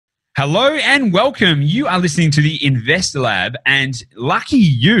Hello and welcome. You are listening to the Investor Lab, and lucky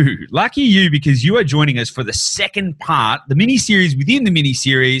you, because you are joining us for the second part, the mini-series within the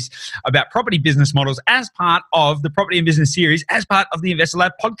mini-series about property business models as part of the Property and Business series, as part of the Investor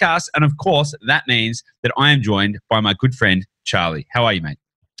Lab podcast. And of course, that means that I am joined by my good friend, Charley. How are you, mate?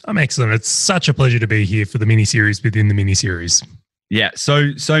 I'm excellent. It's such a pleasure to be here for the mini-series within the mini-series. Yeah,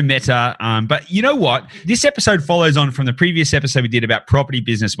 so meta. But you know what? This episode follows on from the previous episode we did about property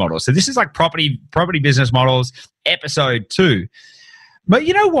business models. So this is like property business models, episode 2. But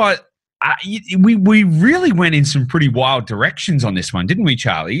you know what? We really went in some pretty wild directions on this one, didn't we,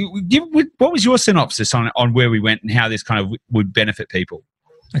 Charley? What was your synopsis on where we went and how this kind of would benefit people?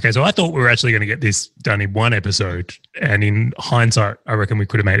 Okay, so I thought we were actually going to get this done in one episode. And in hindsight, I reckon we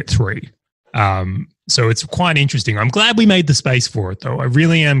could have made it 3. So it's quite interesting. I'm glad we made the space for it, though. I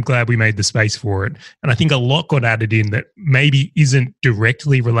really am glad we made the space for it. And I think a lot got added in that maybe isn't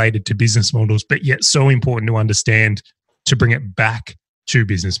directly related to business models, but yet so important to understand to bring it back to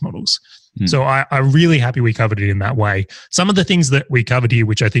business models. So I'm really happy we covered it in that way. Some of the things that we covered here,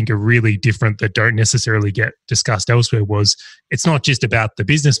 which I think are really different that don't necessarily get discussed elsewhere, was it's not just about the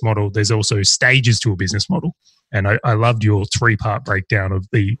business model. There's also stages to a business model. And I loved your 3-part breakdown of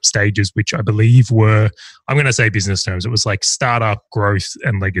the stages, which I believe were, I'm going to say business terms. It was like startup, growth,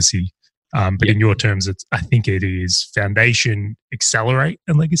 and legacy. But in your terms, I think it is foundation, accelerate,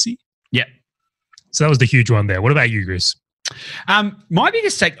 and legacy. Yeah. So that was the huge one there. What about you, Chris? My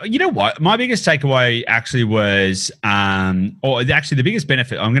biggest takeaway actually was, the biggest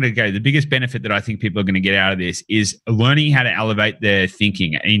benefit, the biggest benefit that I think people are going to get out of this is learning how to elevate their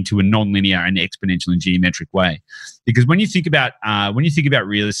thinking into a non-linear and exponential and geometric way. Because when you think about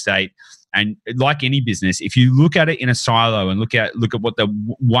real estate, and like any business, if you look at it in a silo and look at what the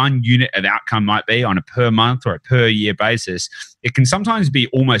one unit of outcome might be on a per month or a per year basis, it can sometimes be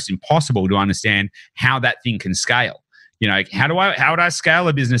almost impossible to understand how that thing can scale. You know, how would I scale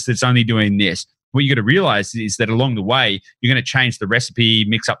a business that's only doing this? What you got to realize is that along the way, you're going to change the recipe,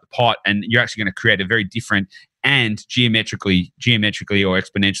 mix up the pot, and you're actually going to create a very different and geometrically or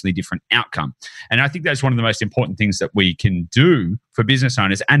exponentially different outcome. And I think that's one of the most important things that we can do for business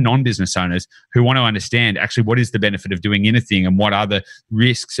owners and non-business owners who want to understand actually what is the benefit of doing anything and what are the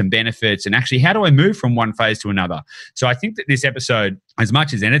risks and benefits, and actually how do I move from one phase to another. So I think that this episode, as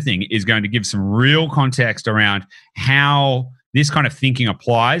much as anything, is going to give some real context around how this kind of thinking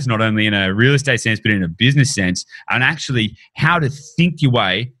applies, not only in a real estate sense, but in a business sense, and actually how to think your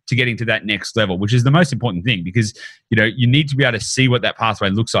way to getting to that next level, which is the most important thing, because you need to be able to see what that pathway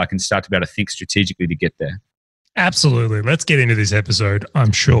looks like and start to be able to think strategically to get there. Absolutely. Let's get into this episode.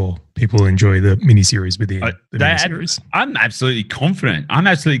 I'm sure people will enjoy the mini-series within the mini-series. I'm absolutely confident.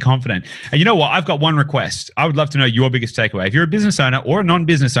 And you know what? I've got one request. I would love to know your biggest takeaway. If you're a business owner or a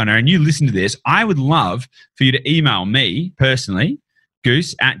non-business owner and you listen to this, I would love for you to email me personally,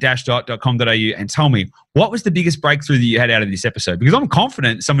 goose@dashdot.com.au, and tell me what was the biggest breakthrough that you had out of this episode, because I'm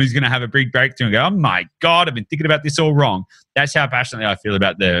confident somebody's going to have a big breakthrough and go, oh my God, I've been thinking about this all wrong. That's how passionately I feel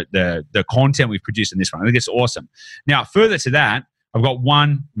about the content we've produced in this one. I think it's awesome. Now, further to that, I've got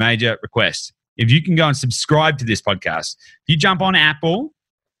one major request. If you can go and subscribe to this podcast, if you jump on Apple,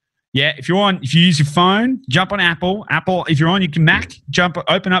 if you use your phone, jump on Apple. If you're on your Mac,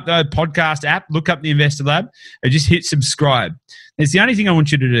 open up the podcast app, look up the Investor Lab, and just hit subscribe. It's the only thing I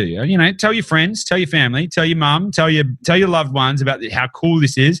want you to do. Tell your friends, tell your family, tell your mum, tell your loved ones about how cool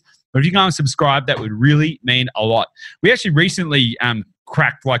this is. But if you go and subscribe, that would really mean a lot. We actually recently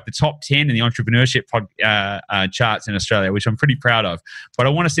cracked like the top 10 in the entrepreneurship charts in Australia, which I'm pretty proud of. But I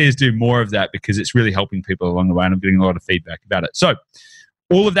want to see us do more of that because it's really helping people along the way, and I'm getting a lot of feedback about it. So,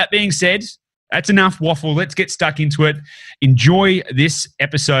 all of that being said, that's enough waffle. Let's get stuck into it. Enjoy this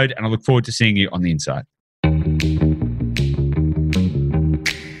episode, and I look forward to seeing you on the inside.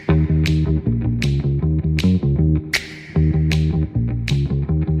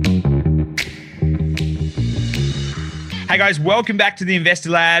 Hey guys, welcome back to the Investor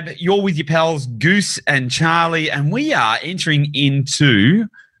Lab. You're with your pals Goose and Charley, and we are entering into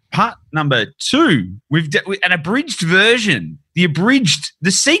part number 2. We've an abridged version, the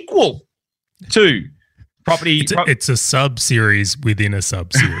sequel to Property. It's a sub-series within a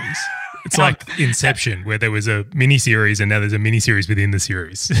sub-series. It's like Inception, where there was a mini-series and now there's a mini-series within the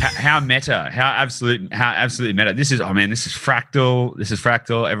series. How meta, how absolutely meta. This is fractal. This is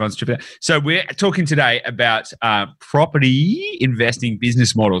fractal. Everyone's tripping out. So we're talking today about property investing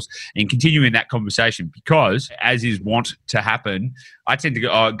business models and continuing that conversation because, as is wont to happen, I tend to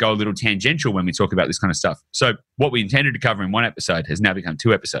go a little tangential when we talk about this kind of stuff. So what we intended to cover in one episode has now become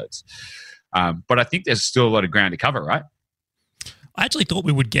 2 episodes. But I think there's still a lot of ground to cover, right? I actually thought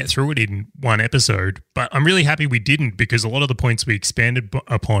we would get through it in one episode, but I'm really happy we didn't, because a lot of the points we expanded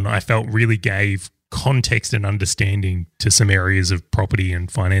upon, I felt really gave context and understanding to some areas of property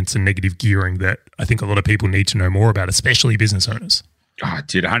and finance and negative gearing that I think a lot of people need to know more about, especially business owners. Oh,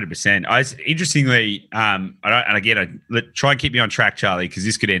 dude, 100%. Interestingly, try and keep me on track, Charlie, because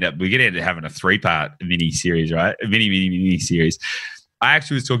this could end up having a 3-part mini series, right? A mini series. I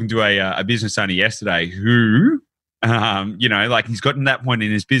actually was talking to a business owner yesterday who, he's gotten to that point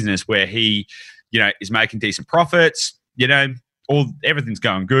in his business where he, is making decent profits, everything's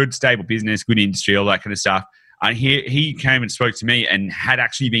going good, stable business, good industry, all that kind of stuff. And he came and spoke to me and had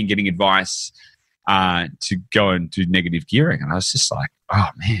actually been getting advice to go and do negative gearing. And I was just like, oh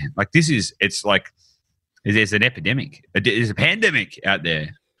man, like it's like there's an epidemic. There's a pandemic out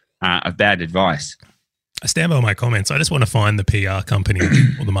there of bad advice. I stand by my comments. I just want to find the PR company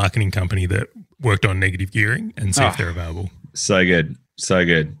or the marketing company that worked on negative gearing and see if they're available. So good. So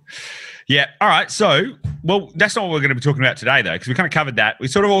good. Yeah. All right. So, well, that's not what we're going to be talking about today, though, because we kind of covered that. We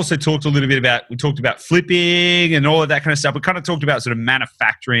sort of also talked a little bit about flipping and all of that kind of stuff. We kind of talked about sort of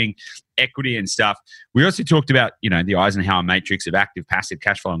manufacturing, equity and stuff. We also talked about, the Eisenhower matrix of active, passive,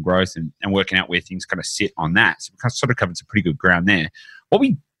 cash flow and growth and working out where things kind of sit on that. So we sort of covered some pretty good ground there. What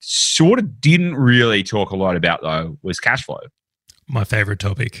we sort of didn't really talk a lot about, though, was cash flow. My favorite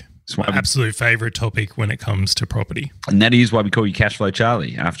topic. It's my absolute favorite topic when it comes to property. And that is why we call you Cash Flow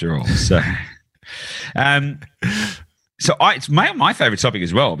Charlie, after all. So, it's my favorite topic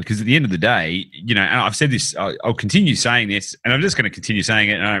as well, because at the end of the day, and I've said this, I'll continue saying this, and I'm just going to continue saying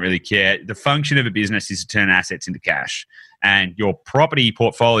it, and I don't really care. The function of a business is to turn assets into cash. And your property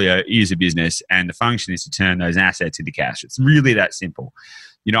portfolio is a business, and the function is to turn those assets into cash. It's really that simple.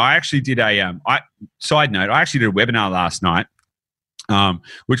 I actually did side note, I actually did a webinar last night,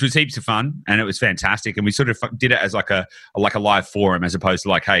 which was heaps of fun, and it was fantastic. And we sort of did it as like a live forum, as opposed to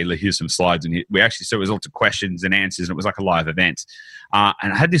like, hey, here's some slides. And so it was lots of questions and answers, and it was like a live event.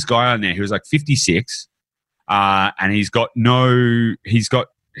 And I had this guy on there who was like 56, and the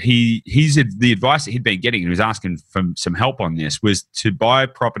advice that he'd been getting, and he was asking for some help on this, was to buy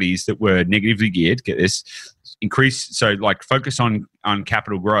properties that were negatively geared, get this, focus on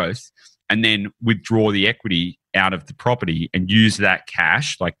capital growth, and then withdraw the equity out of the property and use that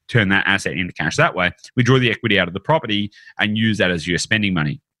cash, like turn that asset into cash that way, withdraw the equity out of the property and use that as your spending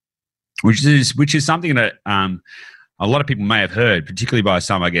money, which is something that a lot of people may have heard, particularly by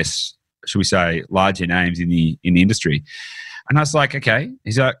some, I guess, should we say, larger names in the industry. And I was like, okay.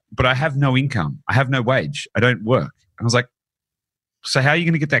 He's like, but I have no income. I have no wage. I don't work. And I was like, so how are you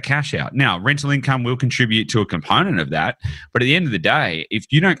going to get that cash out? Now, rental income will contribute to a component of that. But at the end of the day, if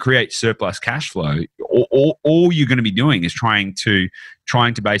you don't create surplus cash flow, all you're going to be doing is trying to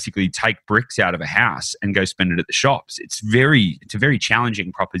basically take bricks out of a house and go spend it at the shops. It's a very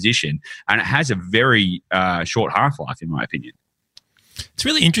challenging proposition, and it has a very short half-life, in my opinion. It's a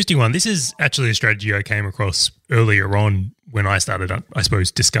really interesting one. This is actually a strategy I came across earlier on when I started, I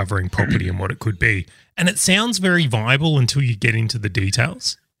suppose, discovering property and what it could be. And it sounds very viable until you get into the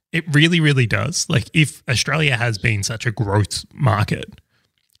details. It really, really does. Like, if Australia has been such a growth market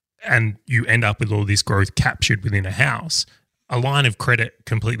and you end up with all this growth captured within a house, a line of credit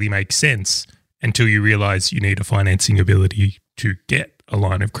completely makes sense until you realize you need a financing ability to get a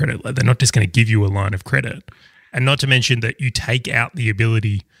line of credit. Like, they're not just going to give you a line of credit. And not to mention that you take out the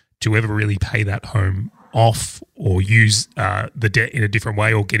ability to ever really pay that home off or use the debt in a different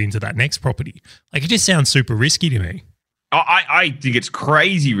way or get into that next property. Like, it just sounds super risky to me. I think it's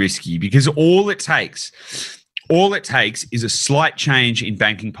crazy risky, because all it takes is a slight change in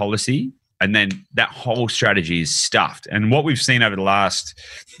banking policy, and then that whole strategy is stuffed. And what we've seen over the last,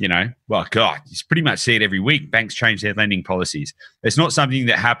 you pretty much see it every week. Banks change their lending policies. It's not something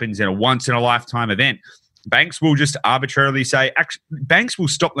that happens in a once-in-a-lifetime event. Banks will just arbitrarily say, banks will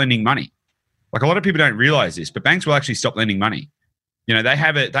stop lending money. Like, a lot of people don't realize this, but banks will actually stop lending money. They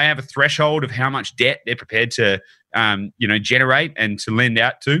have a threshold of how much debt they're prepared to, generate and to lend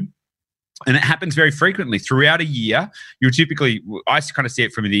out to. And it happens very frequently throughout a year. I kind of see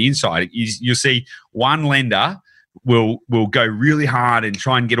it from the inside. You'll see one lender will go really hard and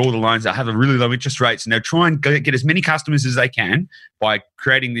try and get all the loans that have a really low interest rates, and they'll try and get as many customers as they can by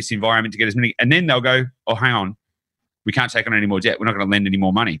creating this environment to get as many. And then they'll go, oh, hang on, we can't take on any more debt. We're not going to lend any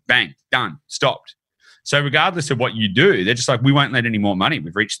more money. Bang, done, stopped. So regardless of what you do, they're just like, we won't lend any more money.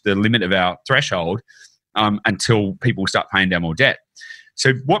 We've reached the limit of our threshold until people start paying down more debt.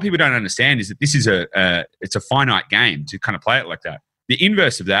 So what people don't understand is that this is it's a finite game to kind of play it like that. The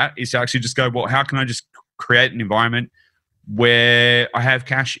inverse of that is to actually just go, well, how can I just create an environment where I have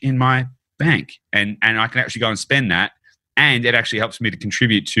cash in my bank and I can actually go and spend that and it actually helps me to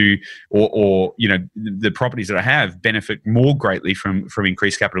contribute to, or the properties that I have benefit more greatly from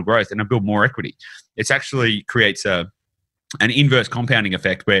increased capital growth, and I build more equity. It actually creates an inverse compounding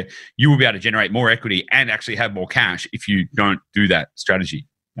effect where you will be able to generate more equity and actually have more cash if you don't do that strategy.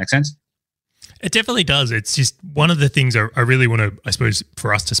 Make sense? It definitely does. It's just one of the things I really want to, I suppose,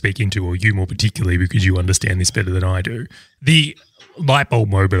 for us to speak into, or you more particularly, because you understand this better than I do. The light bulb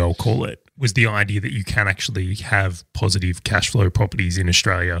moment, I'll call it, was the idea that you can actually have positive cash flow properties in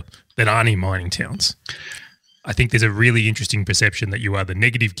Australia that aren't in mining towns. I think there's a really interesting perception that you are the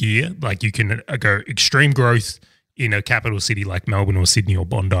negative gear, like you can go extreme growth in a capital city like Melbourne or Sydney or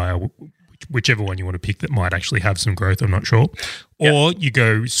Bondi, or whichever one you want to pick that might actually have some growth, I'm not sure. Yep. Or you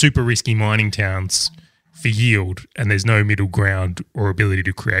go super risky mining towns for yield and there's no middle ground or ability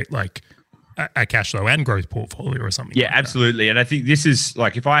to create like a cash flow and growth portfolio or something. Yeah, like absolutely. And I think this is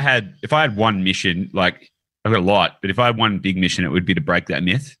like, if I had one mission, like I've got a lot, but if I had one big mission, it would be to break that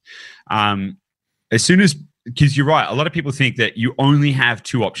myth. As soon as, because you're right, a lot of people think that you only have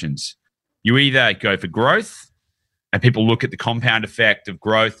two options. You either go for growth, and people look at the compound effect of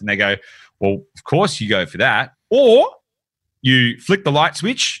growth and they go, well, of course you go for that. Or you flick the light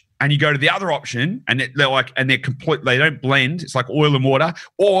switch and you go to the other option, and they're complete. They don't blend. It's like oil and water.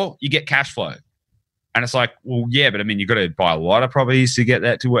 Or you get cash flow, and it's like, well, yeah, but I mean, you've got to buy a lot of properties to get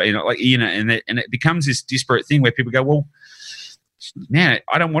that to work. And it becomes this disparate thing where people go, well, man,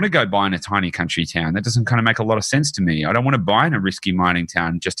 I don't want to go buy in a tiny country town. That doesn't kind of make a lot of sense to me. I don't want to buy in a risky mining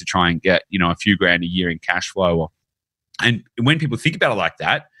town just to try and get a few grand a year in cash flow. And when people think about it like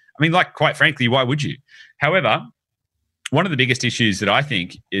that, I mean, like, quite frankly, why would you? However, one of the biggest issues that I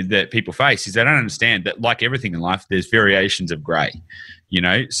think is that people face is they don't understand that, like everything in life, there's variations of grey.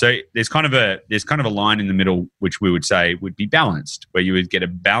 So there's kind of a line in the middle, which we would say would be balanced, where you would get a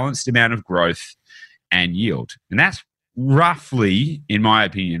balanced amount of growth and yield, and that's roughly, in my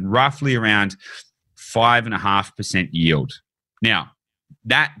opinion, around 5.5% yield. Now,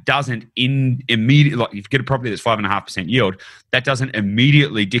 that doesn't immediately, like if you get a property that's 5.5% yield, that doesn't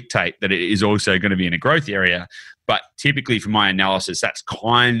immediately dictate that it is also going to be in a growth area. But typically, from my analysis, that's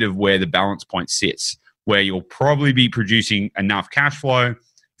kind of where the balance point sits, where you'll probably be producing enough cash flow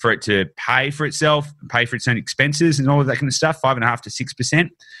for it to pay for itself, pay for its own expenses and all of that kind of stuff. 5.5% to 6%,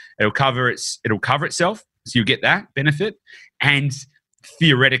 it'll cover itself, so you get that benefit. And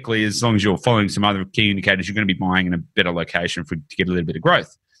theoretically, as long as you're following some other key indicators, you're going to be buying in a better location to get a little bit of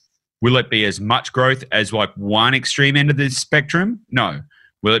growth. Will it be as much growth as like one extreme end of the spectrum? No.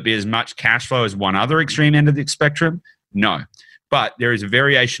 Will it be as much cash flow as one other extreme end of the spectrum? No. But there is a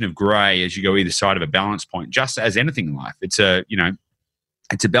variation of grey as you go either side of a balance point, just as anything in life. It's a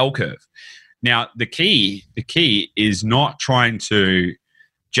bell curve. Now, the key is not trying to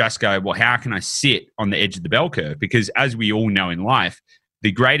just go, well, how can I sit on the edge of the bell curve? Because as we all know in life,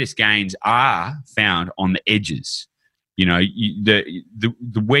 the greatest gains are found on the edges. The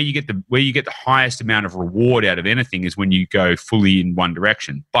where you get the highest amount of reward out of anything is when you go fully in one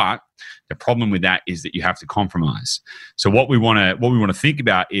direction. But the problem with that is that you have to compromise. So what we want to think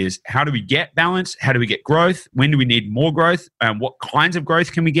about is, how do we get balance? How do we get growth? When do we need more growth? What kinds of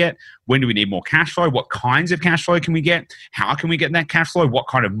growth can we get? When do we need more cash flow? What kinds of cash flow can we get? How can we get that cash flow? What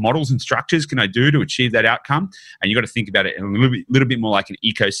kind of models and structures can I do to achieve that outcome? And you got to think about it in a little bit more like an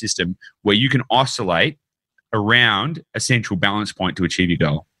ecosystem where you can oscillate around a central balance point to achieve your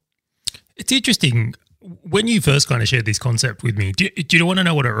goal. It's interesting. When you first kind of shared this concept with me, do you want to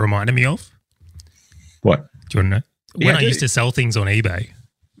know what it reminded me of? What? Do you want to know? When I used to sell things on eBay.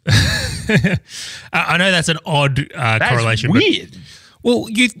 I know that's an odd correlation. Weird. Well,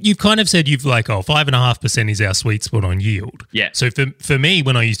 you've kind of said 5.5% is our sweet spot on yield. Yeah. So for me,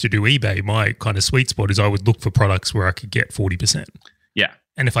 when I used to do eBay, my kind of sweet spot is I would look for products where I could get 40%. Yeah.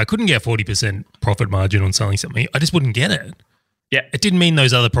 And if I couldn't get 40% profit margin on selling something, I just wouldn't get it. Yeah. It didn't mean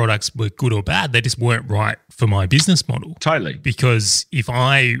those other products were good or bad. They just weren't right for my business model. Totally. Because if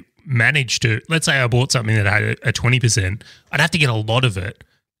I managed to, let's say I bought something that had a 20%, I'd have to get a lot of it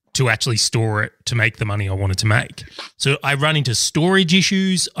to actually store it to make the money I wanted to make. So I run into storage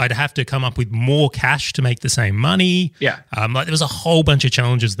issues. I'd have to come up with more cash to make the same money. Yeah. There was a whole bunch of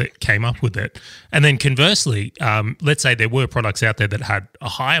challenges that came up with it. And then conversely, let's say there were products out there that had a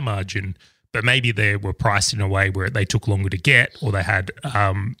higher margin, but maybe they were priced in a way where they took longer to get, or they had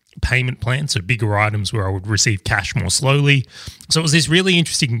payment plans, so bigger items where I would receive cash more slowly. So it was this really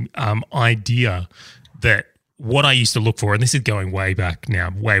interesting idea that what I used to look for, and this is going way back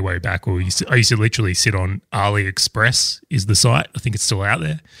now, way back, I used to literally sit on AliExpress is the site. I think it's still out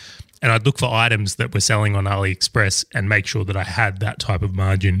there. and I'd look for items that were selling on AliExpress and make sure that I had that type of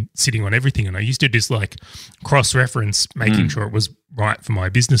margin sitting on everything. And I used to just like cross-reference, making sure it was right for my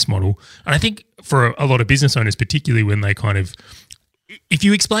business model. And I think for a lot of business owners, particularly when they kind of, if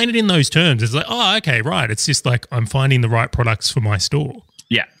you explain it in those terms, it's like, oh, okay, right. It's just like I'm finding the right products for my store.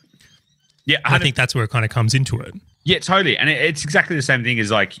 Yeah. Yeah. I think that's where it kind of comes into it. Yeah, totally. And it's exactly the same thing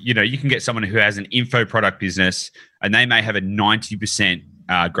as like, you know, you can get someone who has an info product business and they may have a 90%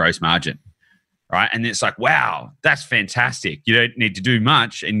 gross margin, right? And it's like, wow, that's fantastic. You don't need to do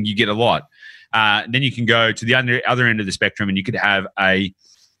much and you get a lot. Then you can go to the other end of the spectrum and you could have a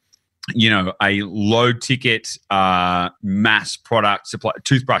low ticket mass product supply,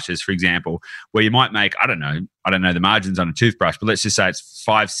 toothbrushes, for example, where you might make, I don't know the margins on a toothbrush, but let's just say it's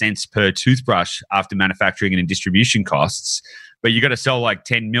 5 cents per toothbrush after manufacturing and distribution costs, but you got to sell like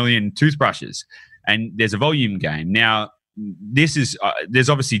 10 million toothbrushes and there's a volume game. Now, this is there's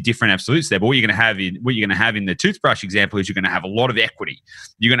obviously different absolutes there, but what you're going to have in the toothbrush example is you're going to have a lot of equity.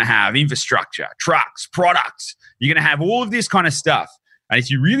 You're going to have infrastructure, trucks, products. You're going to have all of this kind of stuff. And if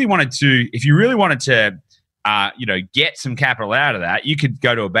you really wanted to, get some capital out of that, you could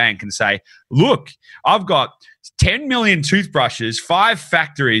go to a bank and say, look, I've got 10 million toothbrushes, 5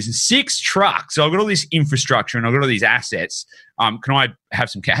 factories, and 6 trucks. So I've got all this infrastructure and I've got all these assets. Can I have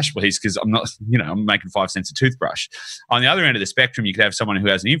some cash, please? Because I'm not, I'm making 5 cents a toothbrush. On the other end of the spectrum, you could have someone who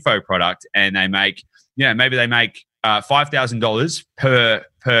has an info product and they make, maybe they make $5,000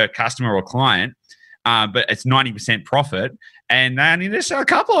 per customer or client, but it's 90% profit. And they only just sell a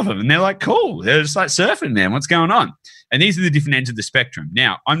couple of them. And they're like, cool. They're just like surfing, man. What's going on? And these are the different ends of the spectrum.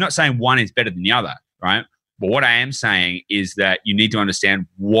 Now, I'm not saying one is better than the other, right? But what I am saying is that you need to understand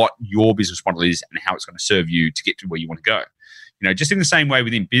what your business model is and how it's going to serve you to get to where you want to go. Just in the same way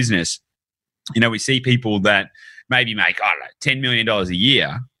within business, we see people that maybe make, $10 million a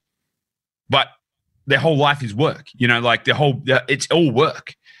year, but their whole life is work. It's all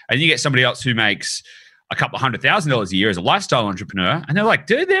work. And you get somebody else who makes a couple of $100,000 a year as a lifestyle entrepreneur, and they're like,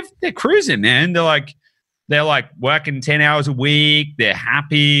 dude, they're cruising, man. They're like working 10 hours a week. They're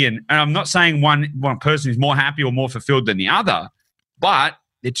happy, and I'm not saying one person is more happy or more fulfilled than the other, but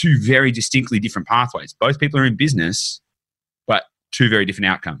they're two very distinctly different pathways. Both people are in business, but two very different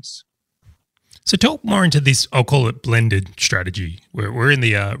outcomes. So talk more into this, I'll call it blended strategy. We're in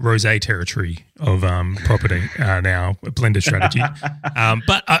the rosé territory of property now, a blended strategy.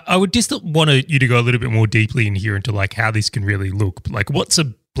 But I would just want you to go a little bit more deeply in here into like how this can really look. Like what's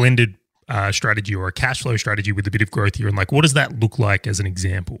a blended strategy or a cash flow strategy with a bit of growth here? And like what does that look like as an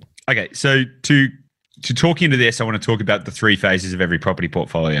example? Okay, so to talk into this, I want to talk about the 3 phases of every property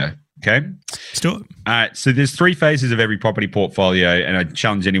portfolio. Okay. Let's do it. So there's 3 phases of every property portfolio, and I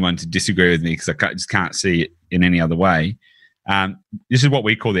challenge anyone to disagree with me because I just can't see it in any other way. This is what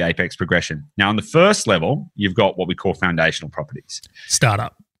we call the apex progression. Now, on the first level, you've got what we call foundational properties.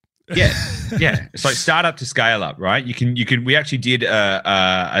 Startup. Yeah. It's like startup to scale up, right? We actually did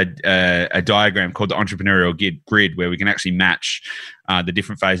a diagram called the entrepreneurial grid where we can actually match the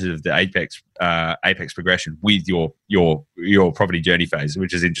different phases of the apex progression with your property journey phase,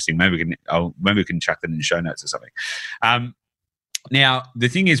 which is interesting. Maybe we can chuck that in the show notes or something. Now, the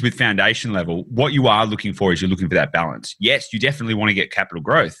thing is with foundation level, what you are looking for is you're looking for that balance. Yes, you definitely want to get capital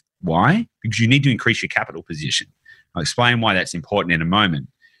growth. Why? Because you need to increase your capital position. I'll explain why that's important in a moment.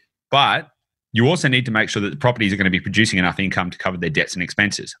 But you also need to make sure that the properties are going to be producing enough income to cover their debts and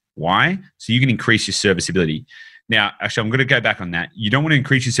expenses. Why? So you can increase your serviceability. Now, actually, I'm going to go back on that. You don't want to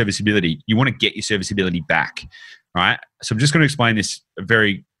increase your serviceability. You want to get your serviceability back, right? So I'm just going to explain this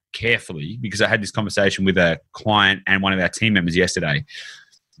very carefully because I had this conversation with a client and one of our team members yesterday.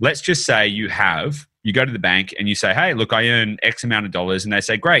 Let's just say you go to the bank and you say, hey, look, I earn X amount of dollars. And they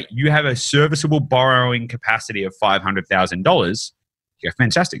say, great, you have a serviceable borrowing capacity of $500,000. You go,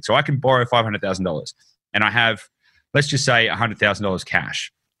 fantastic. So I can borrow $500,000 and I have, let's just say $100,000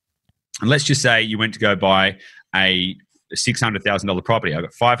 cash. And let's just say you went to go buy a $600,000 property. I've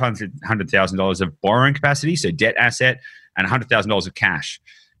got $500,000 of borrowing capacity, so debt asset, and $100,000 of cash.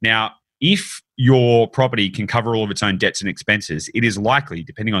 Now, if your property can cover all of its own debts and expenses, it is likely,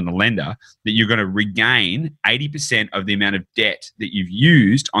 depending on the lender, that you're going to regain 80% of the amount of debt that you've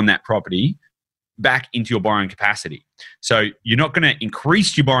used on that property back into your borrowing capacity. So you're not going to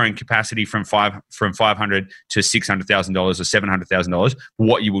increase your borrowing capacity from $500 to $600,000 or $700,000.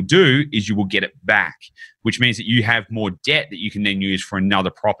 What you will do is you will get it back, which means that you have more debt that you can then use for another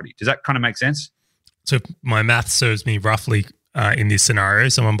property. Does that kind of make sense? So my math serves me roughly in this scenario.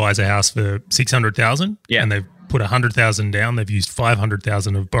 Someone buys a house for $600,000 and they've put $100,000 down. They've used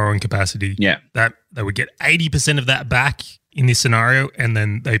 $500,000 of borrowing capacity. Yeah. That they would get 80% of that back in this scenario, and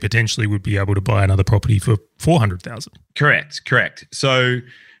then they potentially would be able to buy another property for 400,000. Correct. So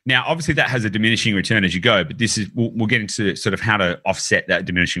now, obviously, that has a diminishing return as you go, but this is we'll get into sort of how to offset that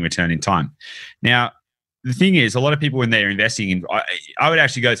diminishing return in time. Now, the thing is, a lot of people when they're investing in, I would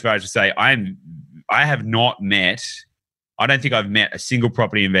actually go as far as to say I don't think I've met a single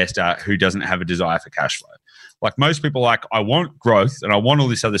property investor who doesn't have a desire for cash flow. Like most people, like I want growth and I want all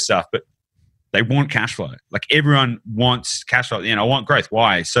this other stuff, but they want cash flow. Like everyone wants cash flow at the end. I want growth.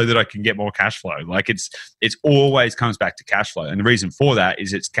 Why? So that I can get more cash flow. Like it's always comes back to cash flow. And the reason for that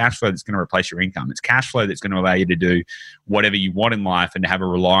is it's cash flow that's going to replace your income. It's cash flow that's going to allow you to do whatever you want in life and to have a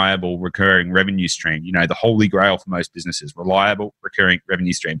reliable, recurring revenue stream. You know, the holy grail for most businesses, reliable, recurring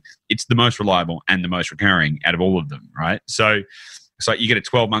revenue stream. It's the most reliable and the most recurring out of all of them, right? So you get a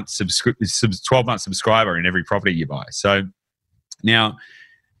 12-month subscriber in every property you buy. So now,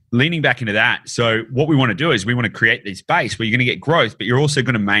 leaning back into that, so what we want to do is we want to create this base where you're going to get growth, but you're also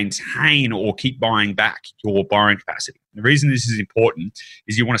going to maintain or keep buying back your borrowing capacity. The reason this is important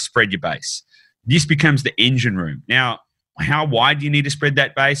is you want to spread your base. This becomes the engine room. Now, how wide do you need to spread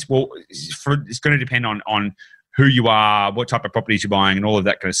that base? Well, it's going to depend on who you are, what type of properties you're buying, and all of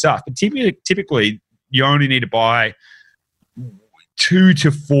that kind of stuff. But typically you only need to buy 2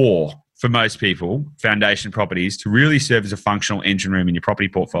 to 4 for most people, foundation properties to really serve as a functional engine room in your property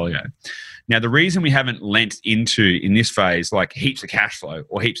portfolio. Now, the reason we haven't lent into, in this phase, like heaps of cash flow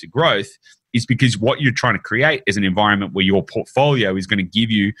or heaps of growth is because what you're trying to create is an environment where your portfolio is going to give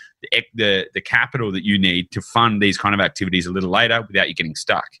you the capital that you need to fund these kind of activities a little later without you getting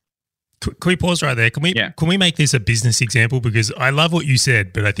stuck. Can we pause right there? Can we make this a business example? Because I love what you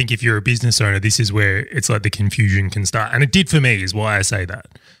said, but I think if you're a business owner, this is where it's like the confusion can start. And it did for me, is why I say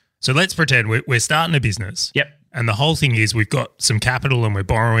that. So let's pretend we're starting a business. Yep. And the whole thing is we've got some capital and we're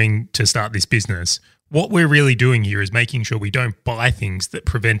borrowing to start this business. What we're really doing here is making sure we don't buy things that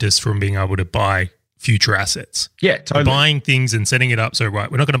prevent us from being able to buy future assets. Yeah, totally. We're buying things and setting it up so, right,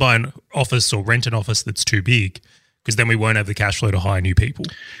 we're not going to buy an office or rent an office that's too big because then we won't have the cash flow to hire new people.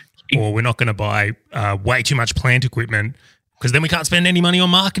 Or we're not going to buy way too much plant equipment because then we can't spend any money on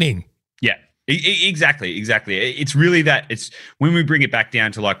marketing. Yeah. Exactly. It's really that. It's when we bring it back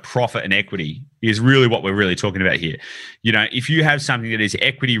down to like profit and equity is really what we're really talking about here. You know, if you have something that is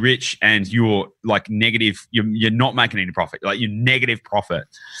equity rich and you're like negative, you're not making any profit, like you're negative profit,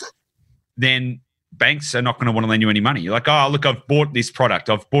 then banks are not going to want to lend you any money. You're like, oh, look, I've bought this product.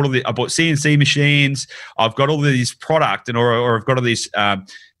 I bought CNC machines. I've got all this product or I've got all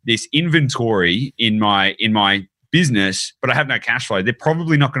this inventory in my business, but I have no cash flow. They're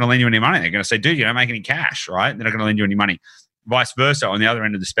probably not going to lend you any money. They're going to say, dude, you don't make any cash, right? They're not going to lend you any money. Vice versa, on the other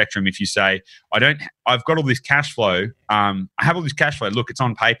end of the spectrum, if you say, I've got all this cash flow, I have all this cash flow, look, it's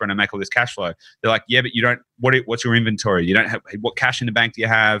on paper and I make all this cash flow. They're like, yeah, but you don't, what's your inventory? You don't have, what cash in the bank do you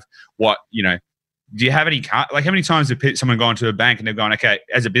have? What, do you have any, like how many times have someone gone to a bank and they've gone, okay,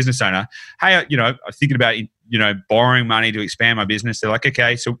 as a business owner, hey, I'm thinking about, borrowing money to expand my business. They're like,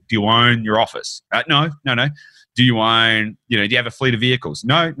 okay, so do you own your office? No. Do you own, do you have a fleet of vehicles?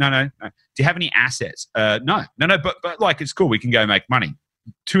 No. Do you have any assets? No, but like, it's cool. We can go make money.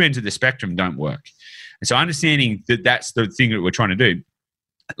 Two ends of the spectrum don't work. And so understanding that that's the thing that we're trying to do.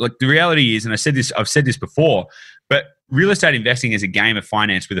 Like the reality is, and I've said this before, but real estate investing is a game of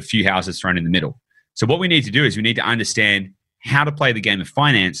finance with a few houses thrown in the middle. So what we need to do is we need to understand how to play the game of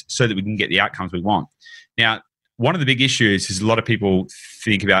finance so that we can get the outcomes we want. Now, one of the big issues is a lot of people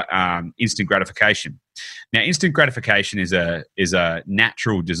think about instant gratification. Now, instant gratification is a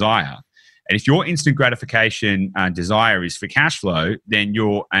natural desire, and if your instant gratification desire is for cash flow, then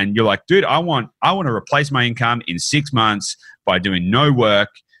you're like, dude, I want to replace my income in 6 months by doing no work.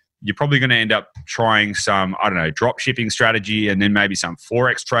 You're probably going to end up trying some, drop shipping strategy, and then maybe some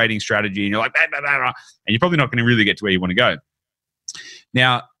forex trading strategy, and you're like, blah, blah, blah, blah, and you're probably not going to really get to where you want to go.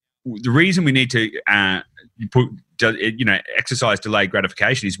 Now, the reason we need to exercise delayed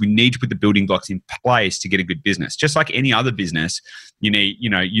gratification is we need to put the building blocks in place to get a good business. Just like any other business, you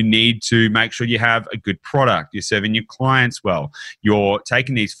need to make sure you have a good product. You're serving your clients well. You're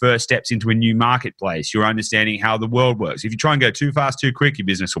taking these first steps into a new marketplace. You're understanding how the world works. If you try and go too fast, too quick, your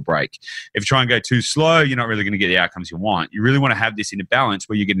business will break. If you try and go too slow, you're not really going to get the outcomes you want. You really want to have this in a balance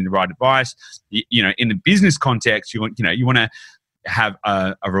where you're getting the right advice. In the business context, you want to have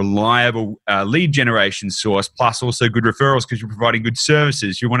a reliable lead generation source, plus also good referrals because you're providing good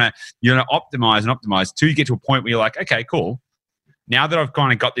services. You want to optimize until you get to a point where you're like, okay, cool. Now that I've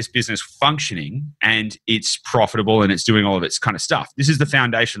kind of got this business functioning and it's profitable and it's doing all of its kind of stuff, this is the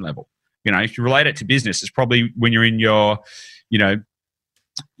foundation level. If you relate it to business, it's probably when you're in your,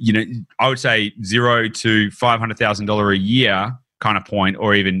 I would say $0 to $500,000 a year kind of point,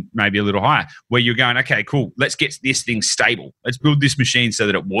 or even maybe a little higher, where you're going, okay, cool, let's get this thing stable. Let's build this machine so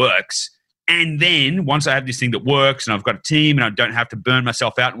that it works. And then once I have this thing that works and I've got a team and I don't have to burn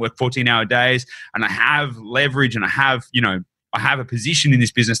myself out and work 14-hour days, and I have leverage and I have a position in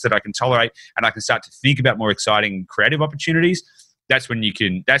this business that I can tolerate, and I can start to think about more exciting creative opportunities, that's when you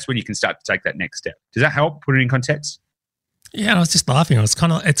can start to take that next step. Does that help? Put it in context? Yeah, I was just laughing. It's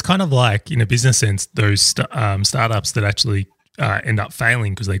kind of like, in a business sense, those startups that actually end up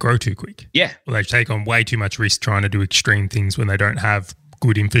failing because they grow too quick. Yeah. Or they take on way too much risk trying to do extreme things when they don't have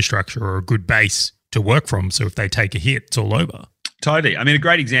good infrastructure or a good base to work from. So if they take a hit, it's all over. Totally. I mean, a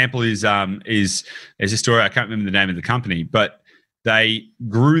great example is a story. I can't remember the name of the company, but they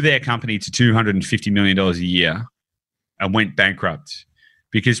grew their company to $250 million a year and went bankrupt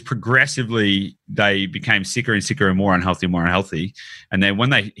because progressively they became sicker and sicker and more unhealthy. And then when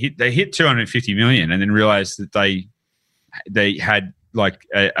they hit 250 million and then realized that they had like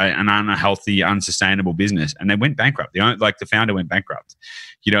an unhealthy, unsustainable business, and they went bankrupt. The founder went bankrupt,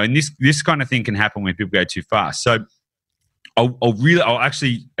 and this kind of thing can happen when people go too fast. So I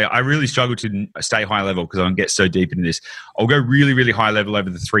really struggle to stay high level because I don't get so deep into this. I'll go really, really high level over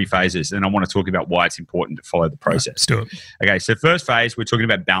the 3 phases, and I want to talk about why it's important to follow the process. Let's do it. Okay, so first phase, we're talking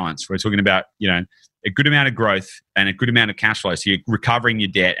about balance. We're talking about, a good amount of growth and a good amount of cash flow. So you're recovering your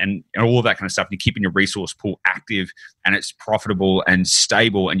debt and all of that kind of stuff. And you're keeping your resource pool active and it's profitable and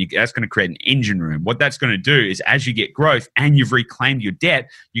stable. And that's going to create an engine room. What that's going to do is, as you get growth and you've reclaimed your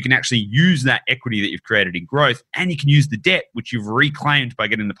debt, you can actually use that equity that you've created in growth, and you can use the debt, which you've reclaimed by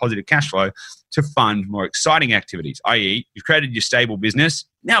getting the positive cash flow, to fund more exciting activities, i.e. you've created your stable business.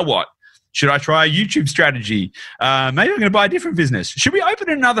 Now what? Should I try a YouTube strategy? Maybe I'm going to buy a different business. Should we open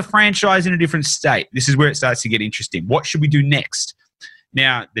another franchise in a different state? This is where it starts to get interesting. What should we do next?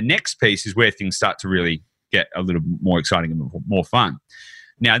 Now, the next piece is where things start to really get a little more exciting and more fun.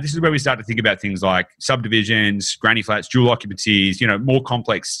 Now, this is where we start to think about things like subdivisions, granny flats, dual occupancies, more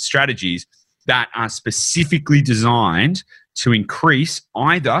complex strategies that are specifically designed to increase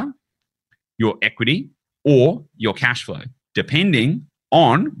either your equity or your cash flow, depending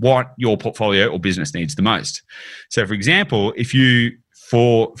on what your portfolio or business needs the most. So, for example, if you,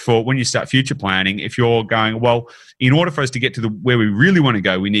 for when you start future planning, if you're going, well, in order for us to get to where we really want to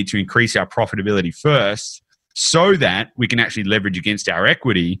go, we need to increase our profitability first so that we can actually leverage against our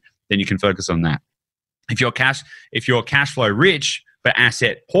equity, then you can focus on that. If you're cash flow rich but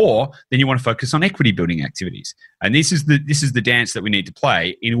asset poor, then you want to focus on equity building activities. And this is the dance that we need to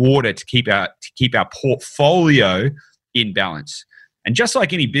play in order to keep our portfolio in balance. And just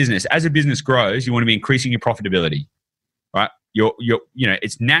like any business, as a business grows, you want to be increasing your profitability, right?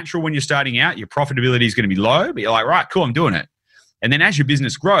 It's natural when you're starting out, your profitability is going to be low, but you're like, right, cool, I'm doing it. And then as your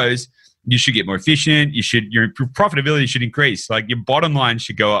business grows, you should get more efficient. Your profitability should increase. Like your bottom line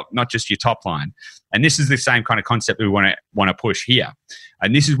should go up, not just your top line. And this is the same kind of concept that we want to push here.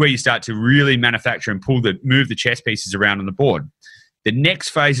 And this is where you start to really manufacture and move the chess pieces around on the board. The next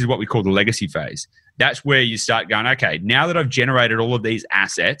phase is what we call the legacy phase. That's where you start going, okay, now that I've generated all of these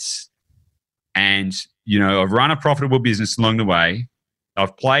assets and, I've run a profitable business along the way,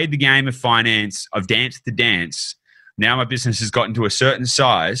 I've played the game of finance, I've danced the dance, now my business has gotten to a certain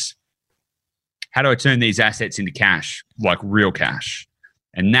size, how do I turn these assets into cash, like real cash?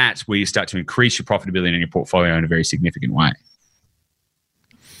 And that's where you start to increase your profitability in your portfolio in a very significant way.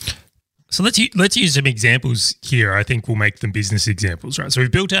 So let's use some examples here. I think we'll make them business examples, right? So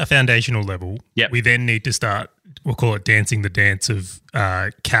we've built our foundational level. Yep. We then need to start, we'll call it dancing the dance of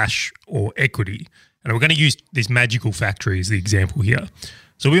cash or equity. And we're going to use this magical factory as the example here.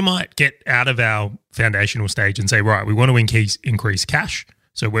 So we might get out of our foundational stage and say, right, we want to increase cash.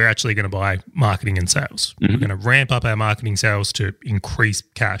 So we're actually going to buy marketing and sales. Mm-hmm. We're going to ramp up our marketing sales to increase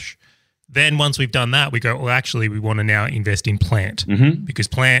cash. Then once we've done that, we go, well, actually, we want to now invest in plant because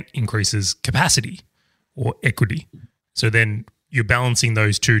plant increases capacity or equity. So then you're balancing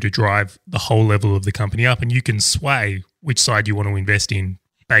those two to drive the whole level of the company up, and you can sway which side you want to invest in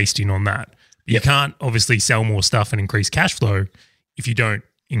based on that. But you can't obviously sell more stuff and increase cash flow if you don't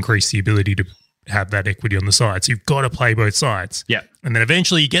increase the ability to have that equity on the side. So you've got to play both sides. Yeah. And then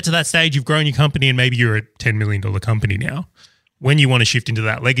eventually you get to that stage, you've grown your company and maybe you're a $10 million company now. When you want to shift into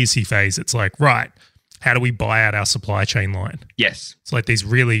that legacy phase, it's like, right, how do we buy out our supply chain line? Yes. It's like these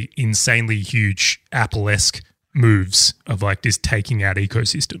really insanely huge Apple-esque moves of like just taking out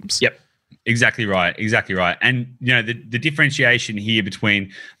ecosystems. Yep. Exactly right. And the differentiation here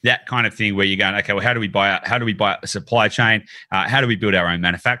between that kind of thing where you're going, okay, well, how do we buy out the supply chain? How do we build our own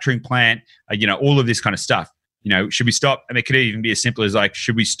manufacturing plant? All of this kind of stuff. should we stop? And it could even be as simple as like,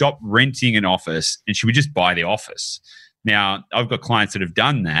 should we stop renting an office and should we just buy the office? Now, I've got clients that have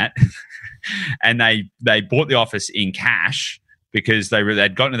done that and they bought the office in cash because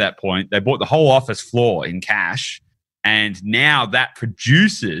they'd gotten to that point. They bought the whole office floor in cash. And now that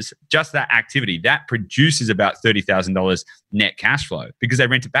produces, just that activity, that produces about $30,000 net cash flow because they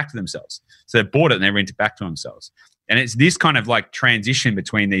rent it back to themselves. So they bought it and they rent it back to themselves. And it's this kind of like transition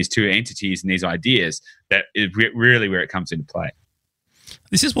between these two entities and these ideas that is really where it comes into play.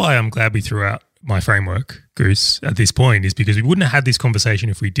 This is why I'm glad we threw out my framework, Goose, at this point, is because we wouldn't have had this conversation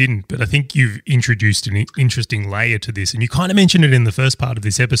if we didn't. But I think you've introduced an interesting layer to this. And you kind of mentioned it in the first part of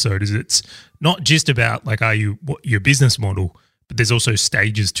this episode, is it's not just about like, what your business model, but there's also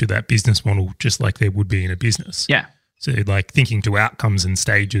stages to that business model, just like there would be in a business. Yeah. So like thinking to outcomes and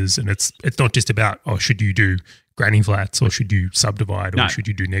stages. And it's not just about, should you do granny flats or should you subdivide or should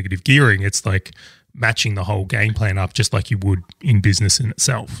you do negative gearing? It's like matching the whole game plan up just like you would in business in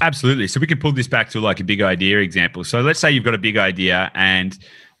itself. Absolutely. So we can pull this back to like a big idea example. So let's say you've got a big idea and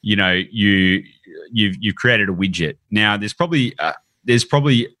you've created a widget. Now there's probably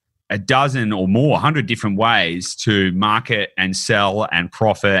a dozen or more, 100 different ways to market and sell and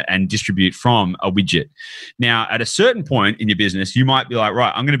profit and distribute from a widget. Now, at a certain point in your business, you might be like,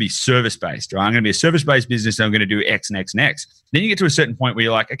 right, I'm going to be service-based, right? I'm going to be a service-based business. And I'm going to do X and X and X. Then you get to a certain point where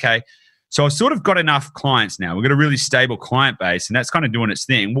you're like, okay, so I've sort of got enough clients now. We've got a really stable client base and that's kind of doing its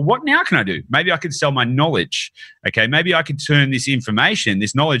thing. Well, what now can I do? Maybe I could sell my knowledge. Okay, maybe I could turn this information,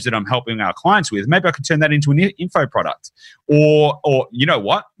 this knowledge that I'm helping our clients with, maybe I could turn that into an info product. Or you know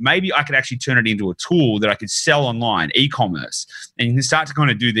what? Maybe I could actually turn it into a tool that I could sell online, e-commerce. And you can start to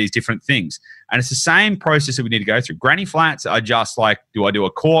kind of do these different things. And it's the same process that we need to go through. Granny flats are just like, do I do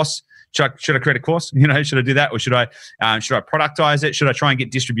a course? Should I create a course? Should I do that? Or should I productize it? Should I try and get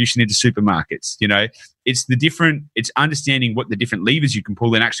distribution into supermarkets? It's understanding what the different levers you can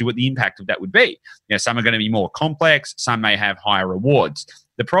pull and actually what the impact of that would be. Some are going to be more complex. Some may have higher rewards.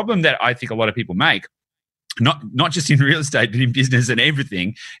 The problem that I think a lot of people make, not just in real estate, but in business and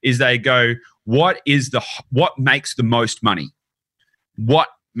everything, is they go, what makes the most money? What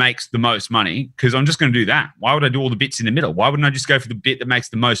makes the most money? Because I'm just going to do that. Why would I do all the bits in the middle? Why wouldn't I just go for the bit that makes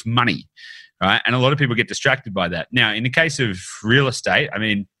the most money? Right? And a lot of people get distracted by that. Now, in the case of real estate,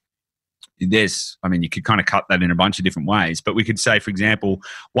 you could kind of cut that in a bunch of different ways, but we could say, for example,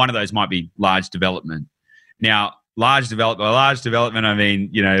 one of those might be large development. Now, large development,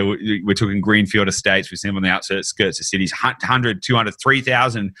 we're talking greenfield estates. We see them on the outskirts of cities, 100, 200,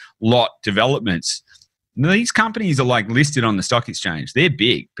 3,000 lot developments. These companies are like listed on the stock exchange. They're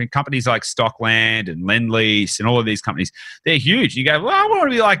big. Companies like Stockland and Lendlease and all of these companies, they're huge. You go, well, I want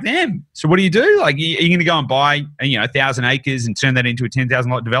to be like them. So what do you do? Like, are you going to go and buy 1,000 acres and turn that into a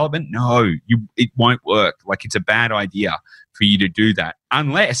 10,000 lot development? No, it won't work. Like, it's a bad idea for you to do that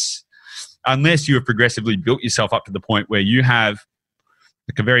unless you have progressively built yourself up to the point where you have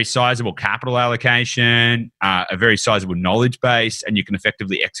like a very sizable capital allocation, a very sizable knowledge base, and you can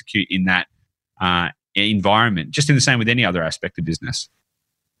effectively execute in that environment, just in the same with any other aspect of business.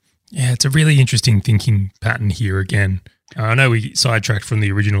 Yeah, it's a really interesting thinking pattern here again. I know we sidetracked from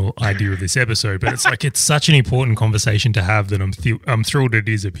the original idea of this episode, but it's such an important conversation to have that I'm thrilled it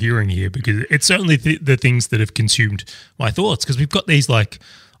is appearing here, because it's certainly the things that have consumed my thoughts, because we've got these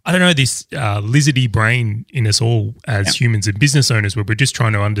this lizardy brain in us all as humans and business owners, where we're just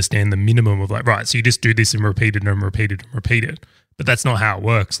trying to understand the minimum of like, right, so you just do this and repeat it and repeat it and repeat it. But that's not how it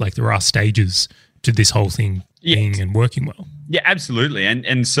works. Like, there are stages to this whole thing being and working well. Yeah, absolutely.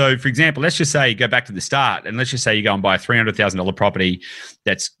 And so, for example, let's just say you go back to the start, and let's just say you go and buy a $300,000 property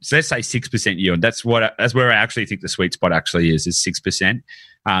let's say 6% yield. That's where I actually think the sweet spot actually is 6%.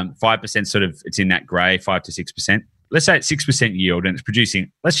 5% sort of, it's in that grey, 5 to 6%. Let's say it's 6% yield and it's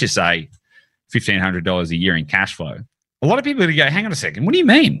producing, let's just say $1,500 a year in cash flow. A lot of people are going to go, hang on a second, what do you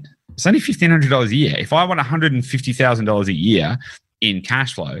mean? It's only $1,500 a year. If I want $150,000 a year in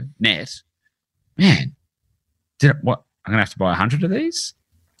cash flow net, man, I'm going to have to buy 100 of these?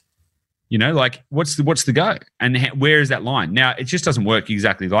 What's the go? And where is that line? Now, it just doesn't work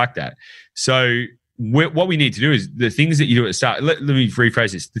exactly like that. So what we need to do is the things that you do at the start, let me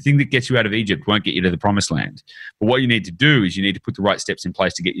rephrase this. The thing that gets you out of Egypt won't get you to the promised land. But what you need to do is you need to put the right steps in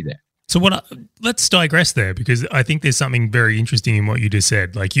place to get you there. So let's digress there, because I think there's something very interesting in what you just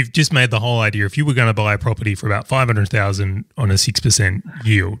said. Like, you've just made the whole idea, if you were going to buy a property for about $500,000 on a 6%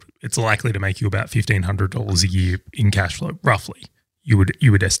 yield, it's likely to make you about $1,500 a year in cash flow, roughly. You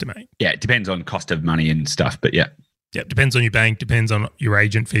would estimate. Yeah, it depends on cost of money and stuff, but yeah. Yeah, depends on your bank, depends on your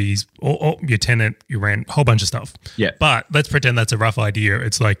agent fees, or your tenant, your rent, a whole bunch of stuff. Yeah. But let's pretend that's a rough idea.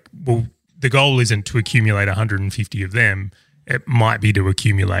 It's like, well, the goal isn't to accumulate 150 of them. It might be to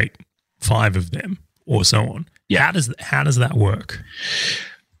accumulate 5 of them or so on. Yeah. How does that work?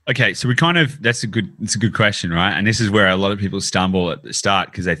 Okay, so it's a good question, right? And this is where a lot of people stumble at the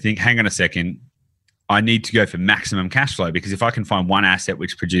start because they think, hang on a second, I need to go for maximum cash flow because if I can find one asset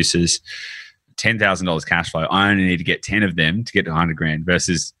which produces $10,000 cash flow, I only need to get 10 of them to get to 100 grand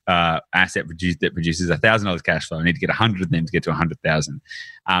versus asset that produces $1,000 cash flow. I need to get 100 of them to get to 100,000.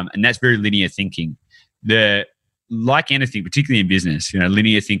 And that's very linear thinking. Like anything, particularly in business,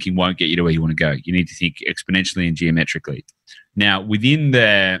 linear thinking won't get you to where you want to go. You need to think exponentially and geometrically. Now, within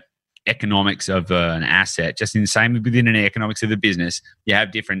the economics of an asset, just in the same within an economics of a business, you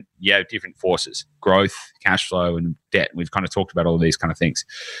have different forces: growth, cash flow, and debt. We've kind of talked about all of these kind of things.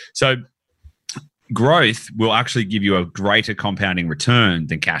 So, growth will actually give you a greater compounding return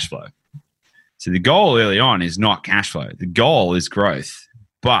than cash flow. So, the goal early on is not cash flow. The goal is growth,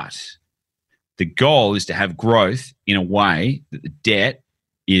 but the goal is to have growth in a way that the debt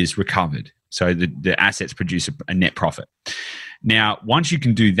is recovered. So the assets produce a net profit. Now, once you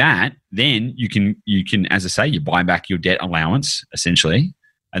can do that, then you can, as I say, you buy back your debt allowance essentially,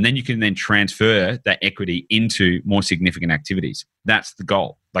 and then you can then transfer that equity into more significant activities. That's the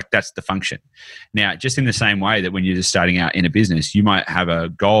goal. Like that's the function. Now, just in the same way that when you're just starting out in a business, you might have a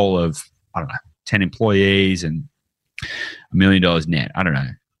goal of, 10 employees and $1 million net. I don't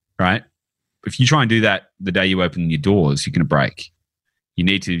know, right? If you try and do that the day you open your doors, you're going to break. You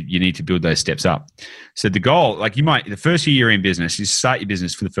need to build those steps up. So the goal, like the first year you're in business, you start your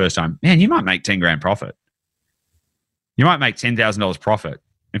business for the first time, man, you might make 10 grand profit. You might make $10,000 profit.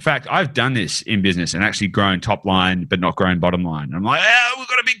 In fact, I've done this in business and actually grown top line, but not grown bottom line. And I'm like, we've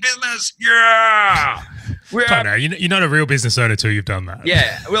got a big business. Yeah. You're not a real business owner till you've done that.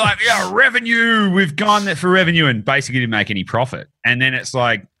 Yeah. We're like, revenue. We've gone there for revenue and basically didn't make any profit. And then it's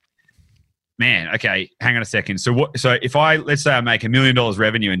like, man, okay, hang on a second. So if let's say I make $1 million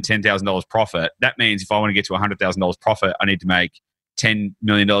revenue and $10,000 profit, that means if I want to get to $100,000 profit, I need to make $10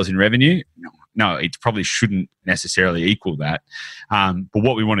 million in revenue? No, it probably shouldn't necessarily equal that. But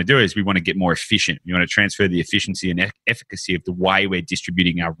what we want to do is we want to get more efficient. We want to transfer the efficiency and efficacy of the way we're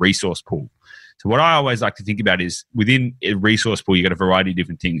distributing our resource pool. So what I always like to think about is within a resource pool, you've got a variety of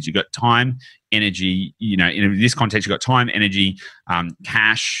different things. You've got time, energy, in this context, you've got time, energy,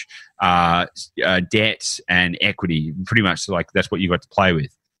 cash, debt, and equity. Pretty much like that's what you've got to play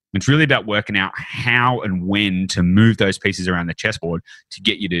with. It's really about working out how and when to move those pieces around the chessboard to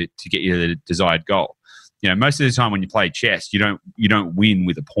get you to the desired goal. Most of the time when you play chess, you don't win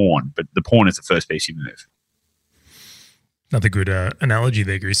with a pawn, but the pawn is the first piece you move. Another good analogy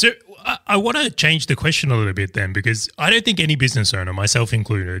there, Gary. So I want to change the question a little bit then, because I don't think any business owner, myself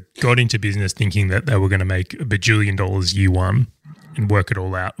included, got into business thinking that they were going to make $1 bajillion year one and work it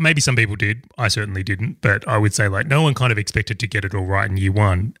all out. Maybe some people did. I certainly didn't. But I would say no one kind of expected to get it all right in year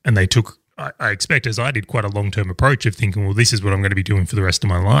one. And they took, I expect as I did, quite a long-term approach of thinking, well, this is what I'm going to be doing for the rest of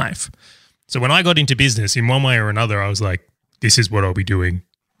my life. So when I got into business in one way or another, I was like, this is what I'll be doing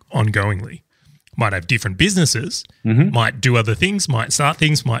ongoingly. Might have different businesses, might do other things, might start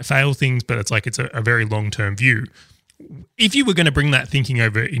things, might fail things, but it's a very long-term view. If you were going to bring that thinking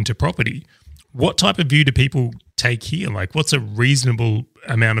over into property, what type of view do people take here? What's a reasonable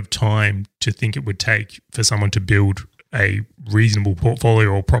amount of time to think it would take for someone to build a reasonable portfolio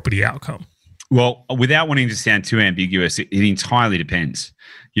or property outcome? Well, without wanting to sound too ambiguous, it entirely depends.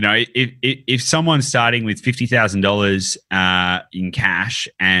 If someone's starting with $50,000 in cash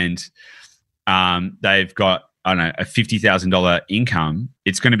and they've got, a $50,000 income,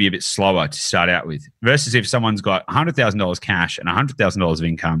 it's going to be a bit slower to start out with. Versus if someone's got $100,000 cash and $100,000 of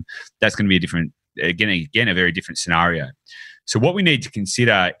income, that's going to be a very different scenario. So what we need to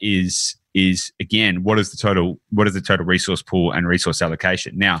consider is again, what is the total resource pool and resource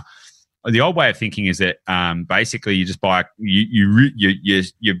allocation? Now, the old way of thinking is that basically you just buy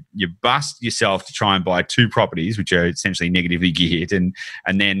you bust yourself to try and buy 2 properties which are essentially negatively geared, and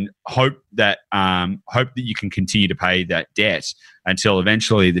then hope that you can continue to pay that debt until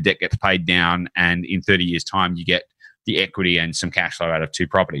eventually the debt gets paid down, and in 30 years' time you get the equity and some cash flow out of 2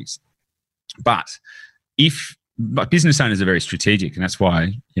 properties. But business owners are very strategic, and that's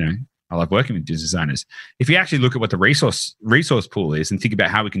why I love working with business owners. If you actually look at what the resource pool is and think about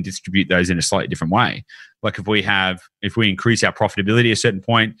how we can distribute those in a slightly different way, like if we increase our profitability at a certain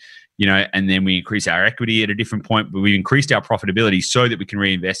point, and then we increase our equity at a different point, but we've increased our profitability so that we can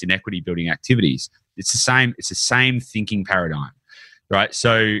reinvest in equity building activities. It's the same thinking paradigm, right?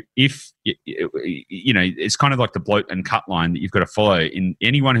 So if it's kind of like the bloat and cut line that you've got to follow. In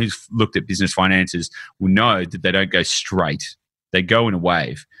anyone who's looked at business finances will know that they don't go straight; they go in a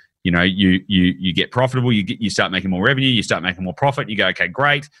wave. you get profitable, you start making more revenue, you start making more profit. You go, okay,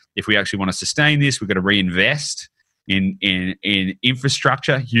 great. If we actually want to sustain this, we've got to reinvest in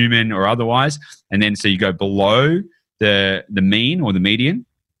infrastructure, human or otherwise. And then so you go below the mean or the median.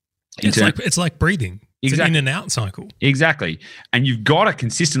 It's like breathing. It's exactly. An in and out cycle. Exactly. And you've got to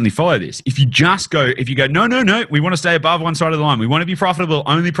consistently follow this. If you go, no, we want to stay above one side of the line. We want to be profitable,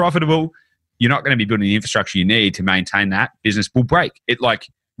 only profitable. You're not going to be building the infrastructure you need to maintain that. Business will break. It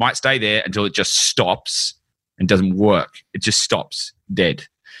might stay there until it just stops and doesn't work. It just stops dead.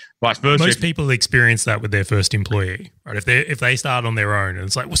 Vice versa. Most people experience that with their first employee, right? If they start on their own and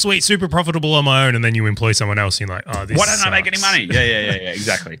it's like, well, sweet, super profitable on my own, and then you employ someone else, and you're like, oh, this why don't sucks. I make any money? Yeah,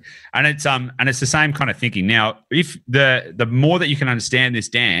 exactly. And it's the same kind of thinking. Now, if the more that you can understand this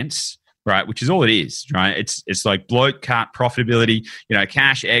dance, right, which is all it is, right? It's like bloat, cut, profitability,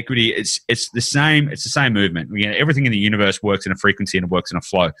 cash, equity. It's the same movement. Everything in the universe works in a frequency and it works in a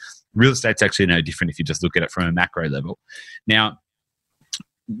flow. Real estate's actually no different if you just look at it from a macro level. Now,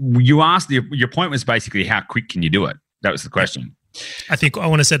 you asked your point was basically how quick can you do it? That was the question. I think I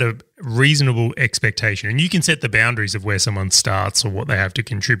want to set a reasonable expectation, and you can set the boundaries of where someone starts or what they have to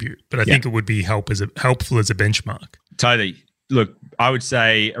contribute. But I think it would be helpful as a benchmark. Totally. Look, I would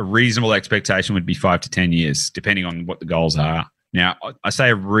say a reasonable expectation would be 5 to 10 years, depending on what the goals are. Now, I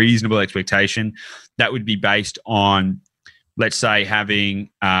say a reasonable expectation that would be based on, let's just say having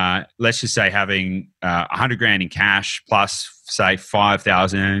 $100,000 in cash plus say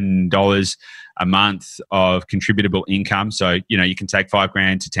 $5,000 a month of contributable income. So, you can take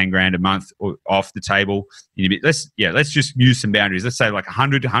 $5,000 to $10,000 a month off the table. Let's just use some boundaries. Let's say like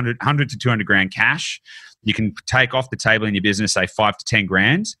 100 to 200 grand cash. You can take off the table in your business, say 5 to 10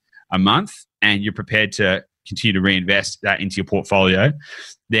 grand a month, and you're prepared to continue to reinvest that into your portfolio.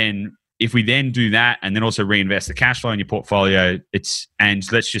 Then if we then do that and then also reinvest the cash flow in your portfolio,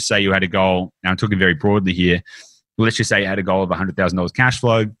 and let's just say you had a goal, now I'm talking very broadly here, let's just say you had a goal of $100,000 cash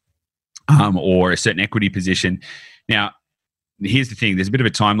flow or a certain equity position. Now, here's the thing. There's a bit of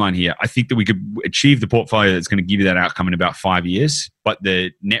a timeline here. I think that we could achieve the portfolio that's going to give you that outcome in about 5 years, but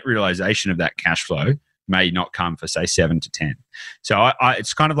the net realization of that cash flow may not come for, say, 7 to 10. So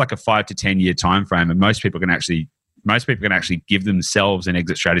it's kind of like a 5 to 10 year time frame, and most people can actually give themselves an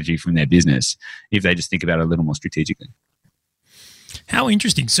exit strategy from their business if they just think about it a little more strategically. How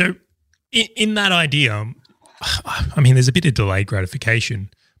interesting. So in that idea, I mean, there's a bit of delayed gratification,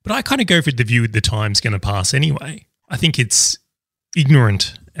 but I kind of go for the view the time's going to pass anyway. I think it's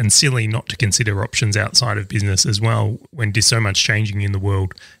ignorant and silly not to consider options outside of business as well when there's so much changing in the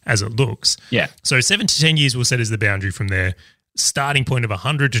world as it looks. Yeah. So 7 to 10 years we'll set as the boundary from there. Starting point of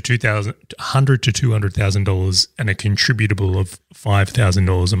 $100 to $200,000 and a contributable of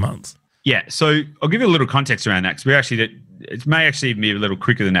 $5,000 a month. Yeah. So I'll give you a little context around that because it may actually be a little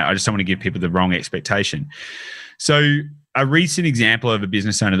quicker than that. I just don't want to give people the wrong expectation. So a recent example of a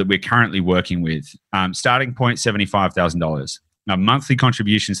business owner that we're currently working with, starting point $75,000. Now, monthly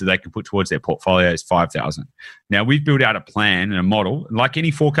contributions that they can put towards their portfolio is $5,000. Now, we've built out a plan and a model. Like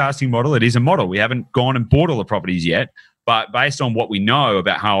any forecasting model, it is a model. We haven't gone and bought all the properties yet, but based on what we know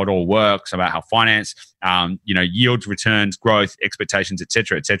about how it all works, about how finance, yields, returns, growth, expectations, et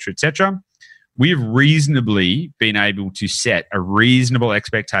cetera, we have reasonably been able to set a reasonable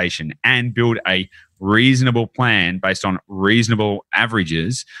expectation and build a reasonable plan based on reasonable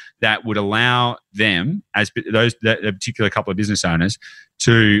averages that would allow them, as the particular couple of business owners,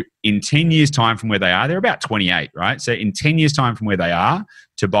 to, in 10 years' time from where they are, they're about 28, right? So in 10 years' time from where they are,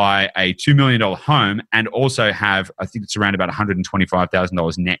 to buy a $2 million home and also have, I think it's around about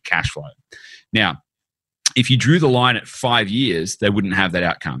 $125,000 net cash flow. Now, if you drew the line at 5 years, they wouldn't have that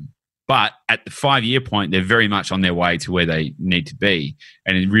outcome. But at the 5 year point, they're very much on their way to where they need to be.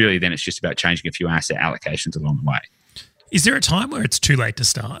 And really then it's just about changing a few asset allocations along the way. Is there a time where it's too late to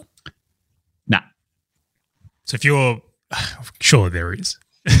start? No. So if you're, sure there is.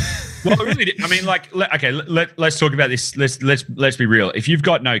 Well, really, I mean, let's talk about this. Let's be real. If you've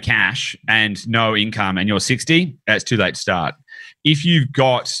got no cash and no income and you're 60, that's too late to start. If you've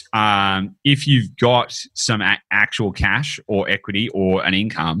got some actual cash or equity or an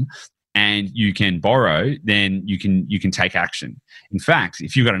income and you can borrow, then you can take action. In fact,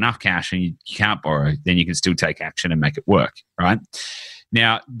 if you've got enough cash and you can't borrow, then you can still take action and make it work, right?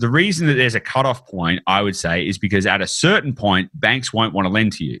 Now, the reason that there's a cutoff point, I would say, is because at a certain point, banks won't want to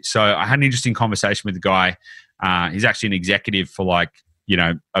lend to you. So I had an interesting conversation with a guy. He's actually an executive for a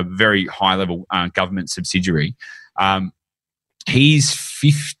very high-level government subsidiary. He's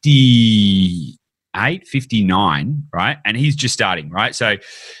 58, 59, right? And he's just starting, right? So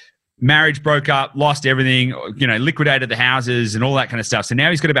marriage broke up, lost everything, liquidated the houses and all that kind of stuff. So now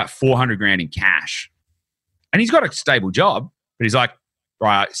he's got about 400 grand in cash. And he's got a stable job, but he's like,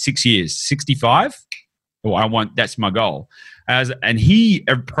 right, 6 years, 65. That's my goal. And he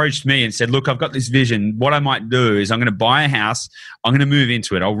approached me and said, look, I've got this vision. What I might do is I'm going to buy a house. I'm going to move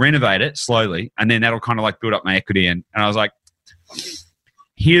into it. I'll renovate it slowly. And then that'll kind of like build up my equity. And I was like,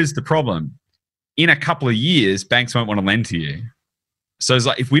 here's the problem. In a couple of years, banks won't want to lend to you. So it's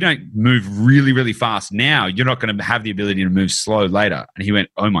like, if we don't move really, really fast now, you're not going to have the ability to move slow later. And he went,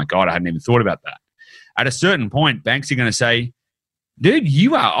 oh my God, I hadn't even thought about that. At a certain point, banks are going to say, dude,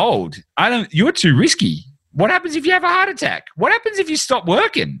 you are old. You're too risky. What happens if you have a heart attack? What happens if you stop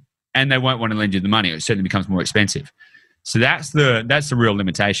working? And they won't want to lend you the money. It certainly becomes more expensive. So that's the real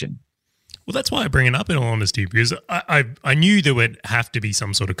limitation. Well, that's why I bring it up in all honesty, because I knew there would have to be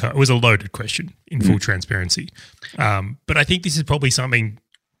some sort of it was a loaded question in full transparency. But I think this is probably something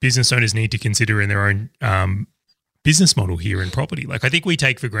business owners need to consider in their own business model here in property. Like I think we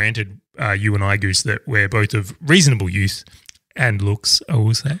take for granted, you and I, Goose, that we're both of reasonable youth and looks, I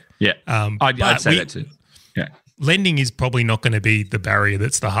will say. Yeah, I'd say that too. Yeah. Lending is probably not going to be the barrier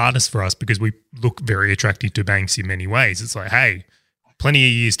that's the hardest for us because we look very attractive to banks in many ways. It's like, hey, plenty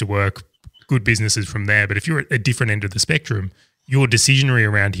of years to work, good businesses from there. But if you're at a different end of the spectrum, your decisionary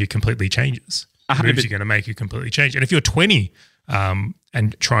around here completely changes. The moves you're going to make you completely change. And if you're 20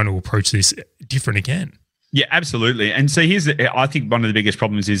 and trying to approach this different again. Yeah, absolutely. And so I think one of the biggest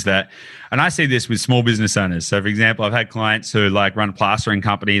problems is that, and I see this with small business owners. So for example, I've had clients who like run plastering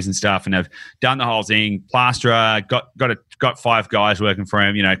companies and stuff and have done the whole thing, plasterer, got 5 guys working for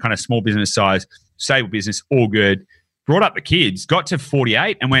him, kind of small business size, stable business, all good. Brought up the kids, got to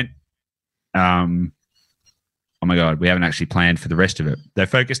 48 and went, oh my God, we haven't actually planned for the rest of it. They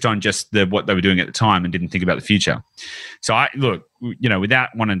focused on just what they were doing at the time and didn't think about the future. So without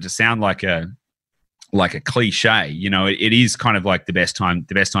wanting to sound like a cliche, it is kind of like the best time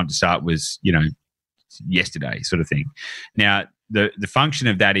to start was, yesterday sort of thing. Now, the function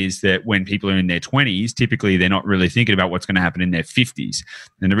of that is that when people are in their 20s, typically they're not really thinking about what's going to happen in their 50s.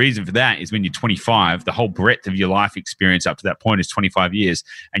 And the reason for that is when you're 25, the whole breadth of your life experience up to that point is 25 years.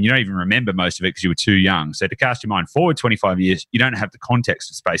 And you don't even remember most of it because you were too young. So to cast your mind forward 25 years, you don't have the context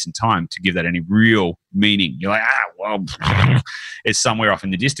of space and time to give that any real meaning. You're like, it's somewhere off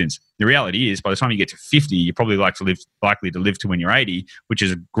in the distance. The reality is by the time you get to 50, you're probably likely to live to when you're 80, which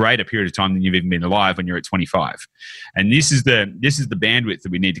is a greater period of time than you've even been alive when you're at 25. And this is the bandwidth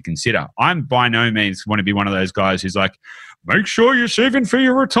that we need to consider. I'm by no means want to be one of those guys who's like, make sure you're saving for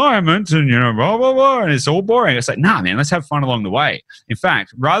your retirement and, blah, blah, blah. And it's all boring. It's like, nah, man, let's have fun along the way. In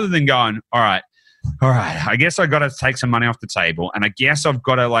fact, rather than going, all right, I guess I got to take some money off the table and I guess I've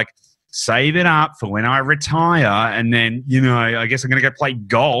got to save it up for when I retire and then, I guess I'm going to go play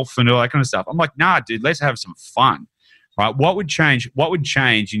golf and all that kind of stuff. I'm like, nah, dude, let's have some fun, right? What would change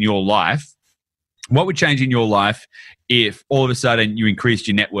in your life? What would change in your life if all of a sudden you increased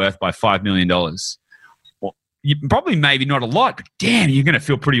your net worth by $5 million? Well, maybe not a lot, but damn, you're going to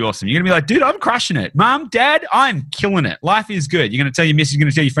feel pretty awesome. You're going to be like, dude, I'm crushing it. Mom, Dad, I'm killing it. Life is good. You're going to tell your missus, you're going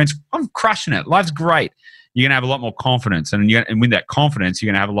to tell your friends, I'm crushing it. Life's great. You're going to have a lot more confidence. And with that confidence, you're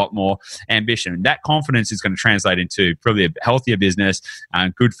going to have a lot more ambition. And that confidence is going to translate into probably a healthier business,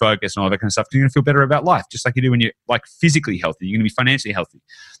 good focus and all that kind of stuff. You're going to feel better about life, just like you do when you're physically healthy. You're going to be financially healthy.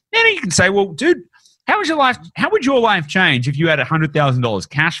 Then you can say, well, dude, how would your life change if you had $100,000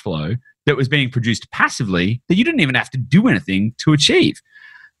 cash flow that was being produced passively that you didn't even have to do anything to achieve?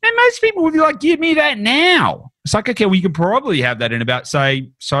 And most people would be like, give me that now. It's like, okay, well, you can probably have that in about, say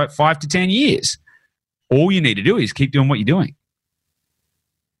 5 to 10 years. All you need to do is keep doing what you're doing.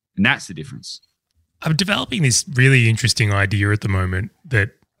 And that's the difference. I'm developing this really interesting idea at the moment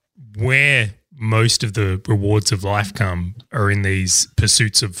that where most of the rewards of life come are in these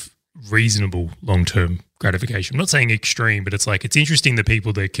pursuits of reasonable long-term gratification. I'm not saying extreme, but it's interesting the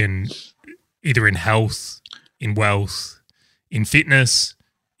people that can either in health, in wealth, in fitness,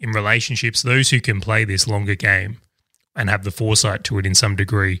 in relationships, those who can play this longer game and have the foresight to it in some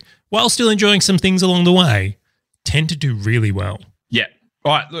degree while still enjoying some things along the way tend to do really well. Yeah.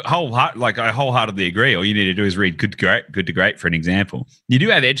 All right. Look, I wholeheartedly agree. All you need to do is read Good to Great for an example. You do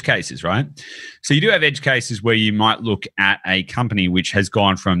have edge cases, right? So you do have edge cases where you might look at a company which has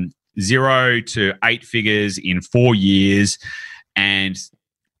gone from 0 to 8 figures in 4 years and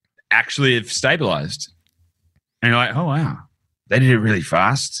actually have stabilized. And you're like, oh, wow, they did it really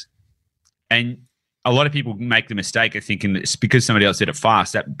fast. And a lot of people make the mistake of thinking that it's because somebody else did it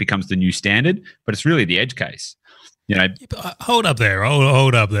fast, that becomes the new standard, but it's really the edge case. Yeah, but hold up there.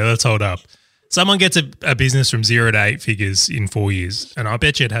 Hold up there. Let's hold up. Someone gets a business from 0 to 8 figures in 4 years, and I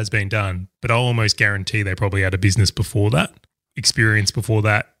bet you it has been done, but I'll almost guarantee they probably had a business before that, experience before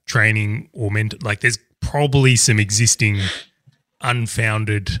that, training or like there's probably some existing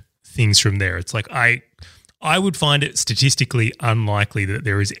unfounded things from there. It's like I would find it statistically unlikely that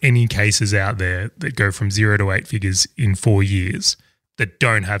there is any cases out there that go from 0 to 8 figures in 4 years that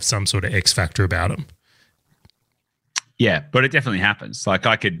don't have some sort of X factor about them. Yeah, but it definitely happens. Like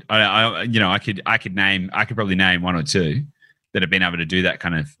I could probably name one or two that have been able to do that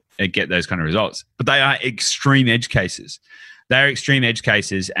kind of get those kind of results. But they are extreme edge cases. They're extreme edge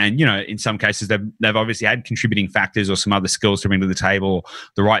cases, and in some cases they've obviously had contributing factors or some other skills to bring to the table,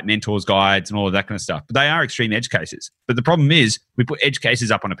 the right mentors, guides, and all of that kind of stuff. But they are extreme edge cases. But the problem is we put edge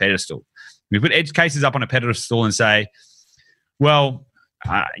cases up on a pedestal. We put edge cases up on a pedestal and say, well,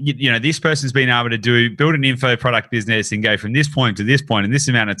 this person's been able to build an info product business and go from this point to this point in this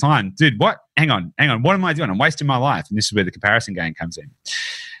amount of time. Dude, what? Hang on. What am I doing? I'm wasting my life. And this is where the comparison game comes in.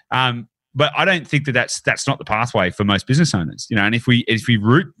 But I don't think that's not the pathway for most business owners. And if we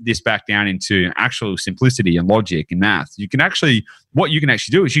root this back down into actual simplicity and logic and math, what you can actually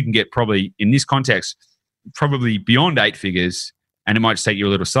do is you can get probably in this context, probably beyond 8 figures, and it might just take you a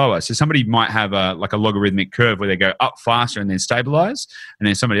little slower. So somebody might have a logarithmic curve where they go up faster and then stabilize, and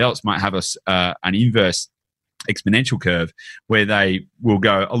then somebody else might have an inverse exponential curve where they will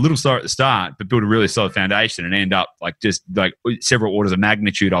go a little slower at the start but build a really solid foundation and end up just several orders of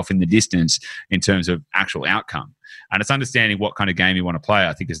magnitude off in the distance in terms of actual outcome. And it's understanding what kind of game you want to play,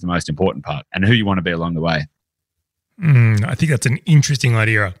 I think, is the most important part, and who you want to be along the way. I think that's an interesting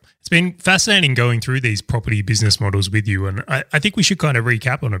idea. It's been fascinating going through these property business models with you, and I think we should kind of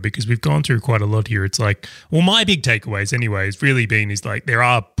recap on it because we've gone through quite a lot here. It's my big takeaways anyway has really been there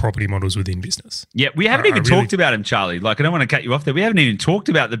are property models within business. Yeah, we haven't even talked about them, Charlie. I don't want to cut you off there. We haven't even talked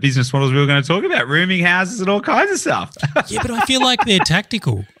about the business models we were going to talk about, rooming houses and all kinds of stuff. Yeah, but I feel like they're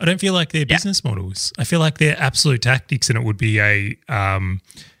tactical. I don't feel like they're business models. I feel like they're absolute tactics, and it would be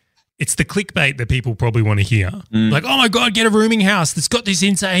it's the clickbait that people probably want to hear. Like, oh my God, get a rooming house that's got this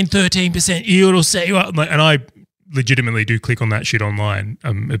insane 13% yield, it'll set you up. And I legitimately do click on that shit online.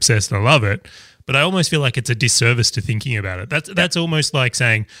 I'm obsessed and I love it. But I almost feel like it's a disservice to thinking about it. That's almost like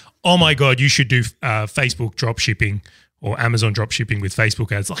saying, oh my God, you should do Facebook drop shipping or Amazon drop shipping with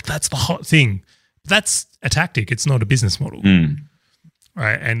Facebook ads. Like, that's the hot thing. That's a tactic. It's not a business model.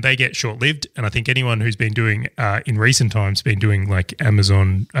 Right, and they get short-lived. And I think anyone who's been doing in recent times been doing like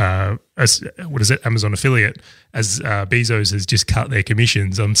Amazon, Amazon affiliate, as Bezos has just cut their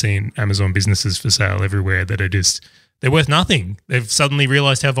commissions. I'm seeing Amazon businesses for sale everywhere that are they're worth nothing. They've suddenly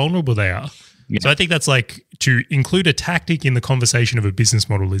realized how vulnerable they are. Yeah. So I think that's to include a tactic in the conversation of a business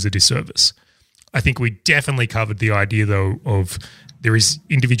model is a disservice. I think we definitely covered the idea though of there is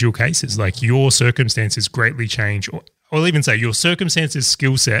individual cases, like your circumstances greatly change, or I'll even say your circumstances,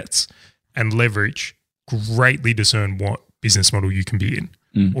 skill sets, and leverage greatly discern what business model you can be in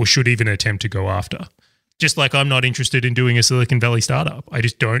or should even attempt to go after. Just like I'm not interested in doing a Silicon Valley startup. I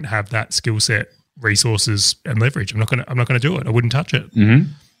just don't have that skill set, resources, and leverage. I'm not gonna do it. I wouldn't touch it.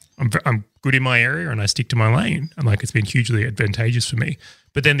 I'm good in my area and I stick to my lane, and it's been hugely advantageous for me.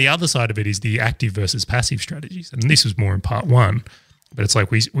 But then the other side of it is the active versus passive strategies, and this was more in part one. But it's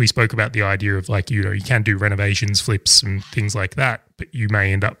like we spoke about the idea of you can do renovations, flips, and things like that, but you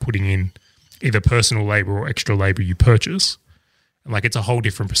may end up putting in either personal labor or extra labor you purchase. And it's a whole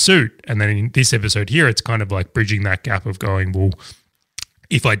different pursuit. And then in this episode here, it's kind of bridging that gap of going, well,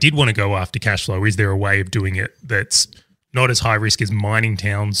 if I did want to go after cash flow, is there a way of doing it that's not as high risk as mining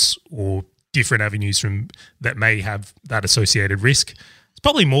towns or different avenues that may have that associated risk?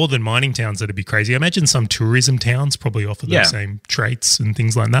 Probably more than mining towns that'd be crazy. I imagine some tourism towns probably offer those same traits and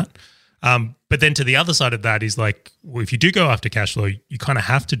things like that. But then to the other side of that is if you do go after cash flow, you kind of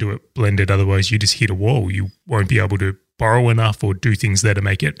have to do it blended. Otherwise, you just hit a wall. You won't be able to borrow enough or do things there to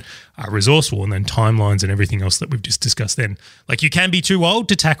make it resourceful, and then timelines and everything else that we've just discussed then. You can be too old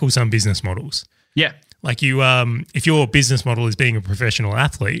to tackle some business models. Yeah. If your business model is being a professional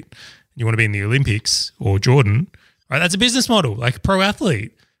athlete, you want to be in the Olympics or Jordan, right, that's a business model, like a pro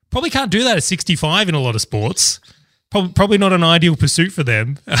athlete. Probably can't do that at 65 in a lot of sports. Probably not an ideal pursuit for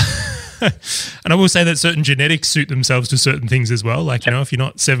them. And I will say that certain genetics suit themselves to certain things as well. If you're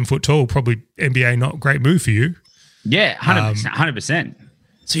not 7 foot tall, probably NBA not a great move for you. Yeah, 100%.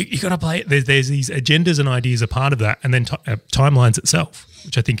 So you got to play. There's these agendas and ideas are part of that, and then timelines itself,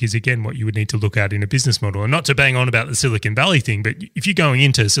 which I think is, again, what you would need to look at in a business model. And not to bang on about the Silicon Valley thing, but if you're going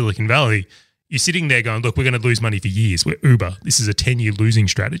into Silicon Valley, you're sitting there going, look, we're going to lose money for years. We're Uber. This is a 10-year losing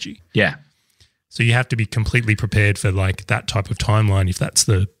strategy. Yeah. So you have to be completely prepared for like that type of timeline if that's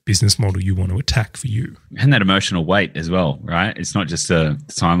the business model you want to attack for you. And that emotional weight as well, right? It's not just a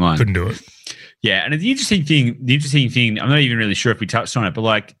timeline. Couldn't do it. Yeah, and the interesting thing, I'm not even really sure if we touched on it, but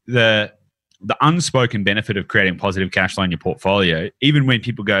like the unspoken benefit of creating positive cash flow in your portfolio, even when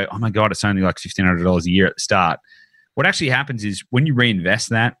people go, oh my God, it's only like $1,500 a year at the start. What actually happens is when you reinvest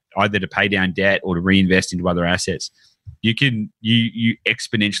that, either to pay down debt or to reinvest into other assets, you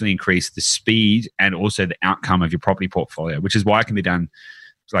exponentially increase the speed and also the outcome of your property portfolio, which is why it can be done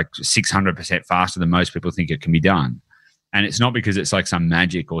like 600% faster than most people think it can be done. And it's not because it's like some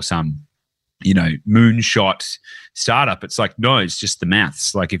magic or some, moonshot startup. It's like, no, it's just the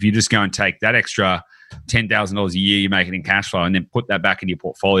maths. Like if you just go and take that extra $10,000 a year you're making in cash flow and then put that back into your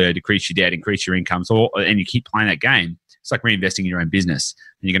portfolio, decrease your debt, increase your income, and you keep playing that game, it's like reinvesting in your own business.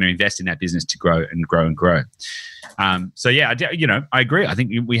 And you're going to invest in that business to grow and grow and grow. So yeah, I agree. I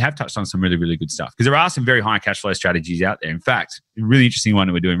think we have touched on some really, really good stuff because there are some very high cash flow strategies out there. In fact, a really interesting one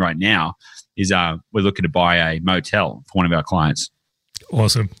that we're doing right now is we're looking to buy a motel for one of our clients.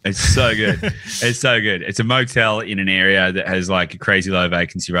 Awesome. It's so good. It's so good. It's a motel in an area that has like a crazy low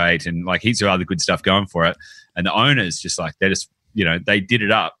vacancy rate and like heaps of other good stuff going for it. And the owners just like, they just, they did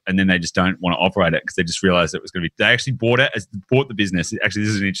it up and then they just don't want to operate it because they just realized it was going to be, they actually bought the business. Actually,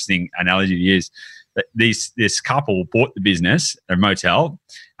 this is an interesting analogy to use. This couple bought the business, a motel,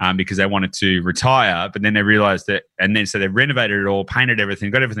 because they wanted to retire, but then they realized that, and then so they renovated it all, painted everything,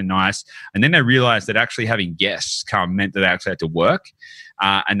 got everything nice, and then they realized that actually having guests come meant that they actually had to work,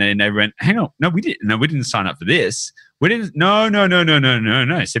 and then they went, hang on, we didn't sign up for this. We didn't. No.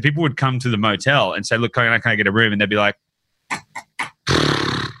 So people would come to the motel and say, look, can I get a room? And they'd be like,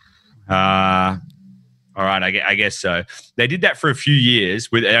 all right, I guess so. They did that for a few years.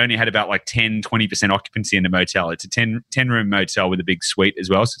 They only had about like 10, 20% occupancy in the motel. It's a 10-room motel with a big suite as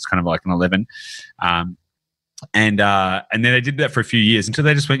well. So it's kind of like an 11. And then they did that for a few years until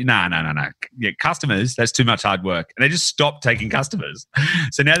they just went, no. Yeah, customers, that's too much hard work. And they just stopped taking customers.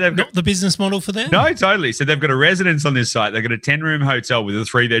 So now they've got not the business model for them? No, totally. So they've got a residence on this site. They've got a 10-room hotel with a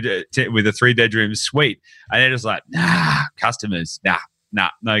 3-bedroom suite. And they're just like, customers,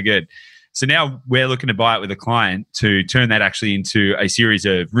 no good. So now we're looking to buy it with a client to turn that actually into a series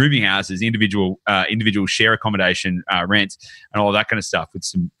of rooming houses, individual share accommodation, rent, and all that kind of stuff with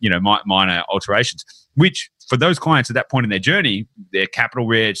some minor alterations. Which for those clients at that point in their journey, they're capital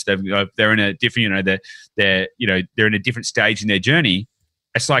rich. They're in a different they're in a different stage in their journey.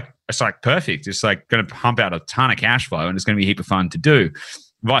 It's like perfect. It's like going to pump out a ton of cash flow, and it's going to be a heap of fun to do.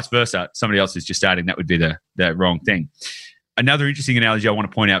 Vice versa, somebody else is just starting. That would be the wrong thing. Another interesting analogy I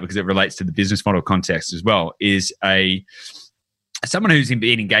want to point out because it relates to the business model context as well is someone who's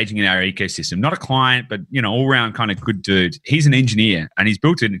been engaging in our ecosystem, not a client, but all around kind of good dude. He's an engineer and he's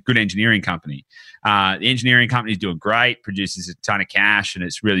built a good engineering company. The engineering company is doing great, produces a ton of cash, and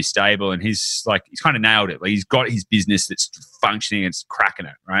it's really stable. And he's kind of nailed it. Like he's got his business that's functioning, it's cracking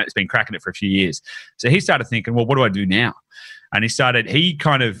it, right? It's been cracking it for a few years. So he started thinking, well, what do I do now? And he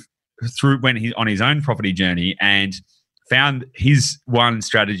kind of went on his own property journey and found his one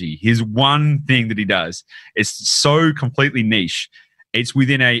strategy, his one thing that he does. It's so completely niche. It's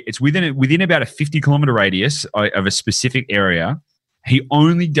within about a 50-kilometer radius of a specific area. He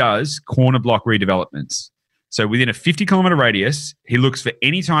only does corner block redevelopments. So within a 50-kilometer radius, he looks for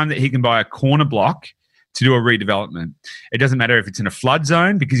any time that he can buy a corner block to do a redevelopment. It doesn't matter if it's in a flood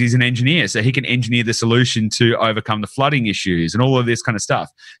zone because he's an engineer, so he can engineer the solution to overcome the flooding issues and all of this kind of stuff.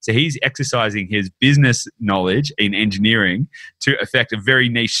 So he's exercising his business knowledge in engineering to affect a very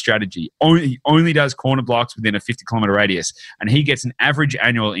niche strategy. He only does corner blocks within a 50-kilometer radius, and he gets an average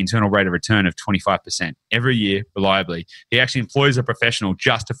annual internal rate of return of 25% every year reliably. He actually employs a professional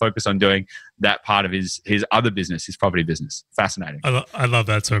just to focus on doing that part of his other business, his property business. Fascinating. I love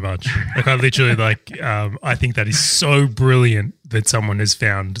that so much. Like I literally I think that is so brilliant that someone has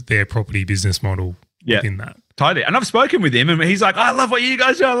found their property business model within that. Totally. And I've spoken with him and he's like, I love what you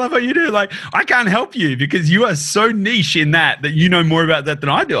guys do. I love what you do. Like, I can't help you because you are so niche in that you know more about that than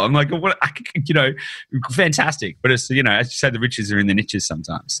I do. I'm like, fantastic. But it's, as you say, the riches are in the niches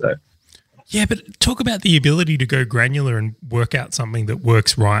sometimes. So, yeah, but talk about the ability to go granular and work out something that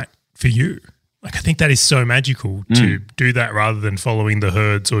works right for you. Like, I think that is so magical to do that rather than following the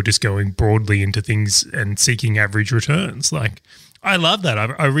herds or just going broadly into things and seeking average returns. Like, I love that.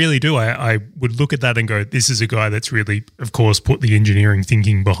 I really do. I would look at that and go, this is a guy that's really, of course, put the engineering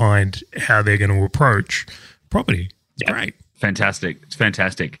thinking behind how they're going to approach property. It's great. Fantastic. It's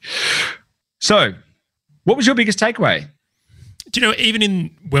fantastic. So what was your biggest takeaway? Do you know,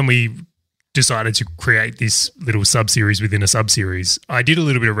 even when we decided to create this little sub-series within a sub-series, I did a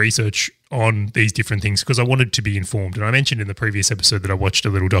little bit of research on these different things because I wanted to be informed. And I mentioned in the previous episode that I watched a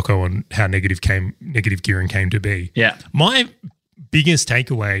little doco on how negative gearing came to be. Yeah. My biggest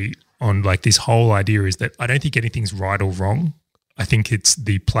takeaway on like this whole idea is that I don't think anything's right or wrong. I think it's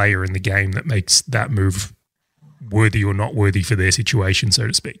the player in the game that makes that move worthy or not worthy for their situation, so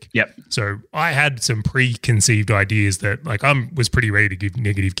to speak. Yep. So I had some preconceived ideas that like was pretty ready to give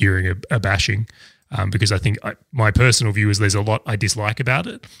negative gearing a bashing because I think my personal view is there's a lot I dislike about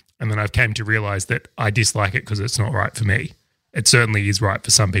it. And then I've came to realize that I dislike it because it's not right for me. It certainly is right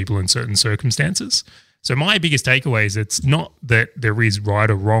for some people in certain circumstances. So my biggest takeaway is it's not that there is right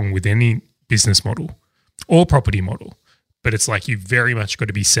or wrong with any business model or property model, but it's like you've very much got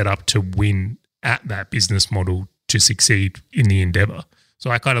to be set up to win at that business model to succeed in the endeavor.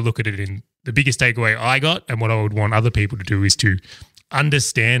 So I kind of look at it in the biggest takeaway I got, and what I would want other people to do is to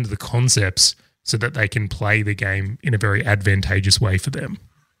understand the concepts so that they can play the game in a very advantageous way for them.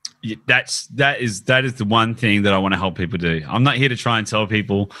 Yeah, that is the one thing that I want to help people do. I'm not here to try and tell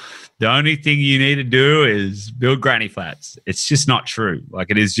people the only thing you need to do is build granny flats. It's just not true.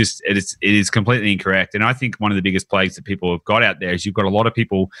 Like it is completely incorrect. And I think one of the biggest plagues that people have got out there is you've got a lot of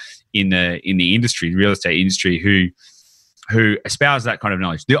people in the industry, the real estate industry, who espouse that kind of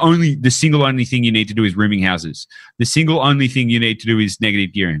knowledge. The single only thing you need to do is rooming houses. The single only thing you need to do is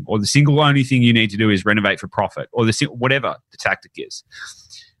negative gearing, or the single only thing you need to do is renovate for profit, or whatever the tactic is.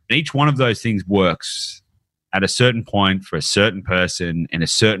 And each one of those things works at a certain point for a certain person in a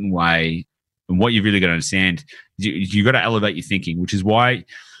certain way. And what you've really got to understand, you've got to elevate your thinking, which is why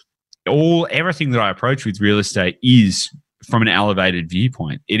everything that I approach with real estate is from an elevated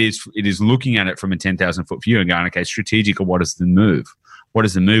viewpoint. It is looking at it from a 10,000 foot view and going, okay, strategic, or what is the move? What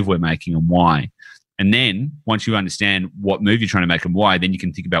is the move we're making and why? And then once you understand what move you're trying to make and why, then you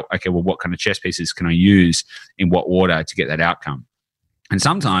can think about, okay, well, what kind of chess pieces can I use in what order to get that outcome? And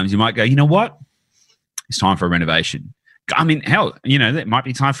sometimes you might go, you know what? It's time for a renovation. I mean, hell, it might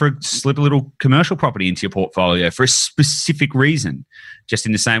be time for slip a little commercial property into your portfolio for a specific reason. Just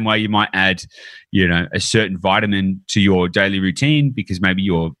in the same way you might add, a certain vitamin to your daily routine because maybe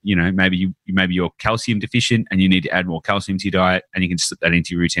you're calcium deficient and you need to add more calcium to your diet, and you can slip that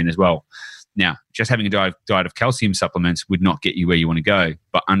into your routine as well. Now, just having a diet of calcium supplements would not get you where you want to go,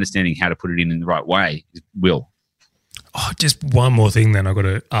 but understanding how to put it in the right way will. Oh, just one more thing then I've got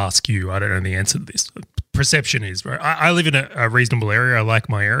to ask you. I don't know the answer to this. Perception is, right? I live in a reasonable area. I like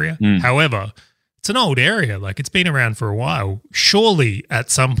my area. However, it's an old area. Like it's been around for a while. Surely at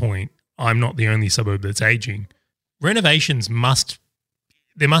some point, I'm not the only suburb that's aging. There must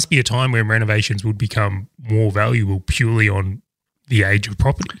be a time where renovations would become more valuable purely on the age of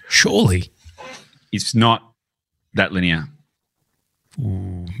property. Surely. It's not that linear.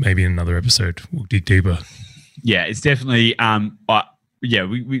 Ooh, maybe in another episode we'll dig deeper. Yeah, it's definitely.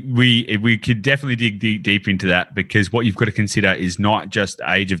 We could definitely dig deep into that, because what you've got to consider is not just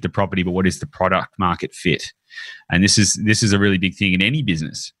age of the property, but what is the product market fit, and this is a really big thing in any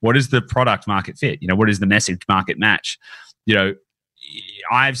business. What is the product market fit? What is the message market match?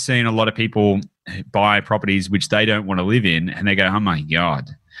 I've seen a lot of people buy properties which they don't want to live in, and they go, "Oh my god!"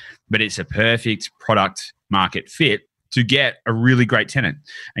 But it's a perfect product market fit to get a really great tenant.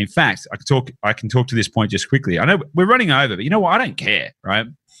 In fact, I can talk to this point just quickly. I know we're running over, but you know what? I don't care, right?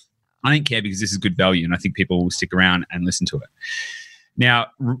 I don't care because this is good value, and I think people will stick around and listen to it. Now,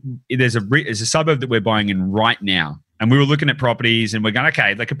 there's a suburb that we're buying in right now, and we were looking at properties, and we're going,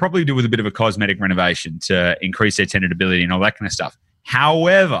 okay, they could probably do with a bit of a cosmetic renovation to increase their tenantability and all that kind of stuff.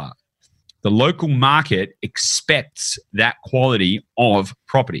 However, the local market expects that quality of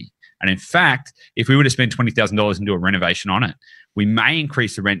property. And in fact, if we were to spend $20,000 and do a renovation on it, we may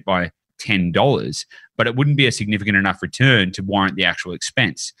increase the rent by $10, but it wouldn't be a significant enough return to warrant the actual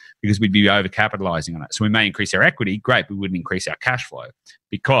expense, because we'd be overcapitalizing on it. So we may increase our equity, great, but we wouldn't increase our cash flow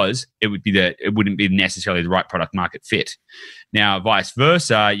because it wouldn't be necessarily the right product market fit. Now, vice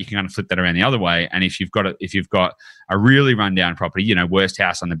versa, you can kind of flip that around the other way. And if you've got a really rundown property, worst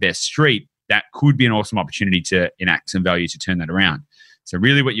house on the best street, that could be an awesome opportunity to enact some value to turn that around. So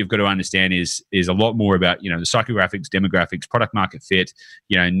really what you've got to understand is a lot more about, the psychographics, demographics, product market fit,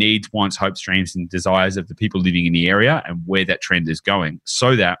 needs, wants, hopes, dreams, and desires of the people living in the area and where that trend is going,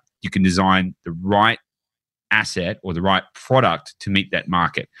 so that you can design the right asset or the right product to meet that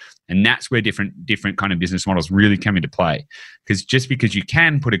market. And that's where different kind of business models really come into play. Because just because you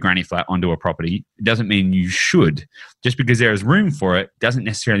can put a granny flat onto a property, it doesn't mean you should. Just because there is room for it doesn't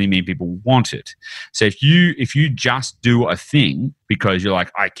necessarily mean people want it. So if you just do a thing because you're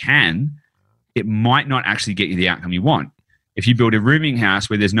like, I can, it might not actually get you the outcome you want. If you build a rooming house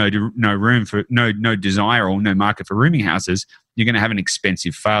where there's no room for no desire or no market for rooming houses, you're going to have an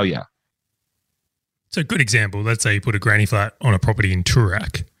expensive failure. So a good example, let's say you put a granny flat on a property in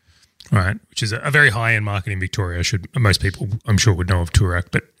Toorak, right, which is a very high-end market in Victoria. Most people, I'm sure, would know of Toorak,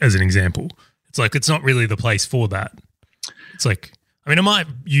 but as an example, it's like it's not really the place for that. It's like, I mean, it might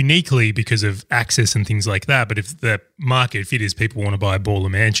uniquely because of access and things like that, but if the market fit is people want to buy baller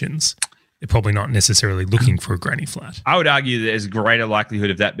mansions, they're probably not necessarily looking for a granny flat. I would argue that there's a greater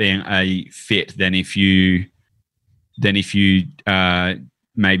likelihood of that being a fit than if you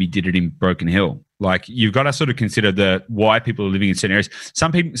maybe did it in Broken Hill. Like, you've got to sort of consider why people are living in certain areas.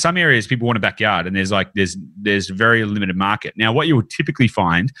 Some areas people want a backyard, and there's very limited market. Now, what you would typically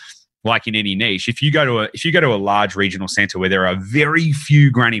find, like in any niche, if you go to a large regional centre where there are very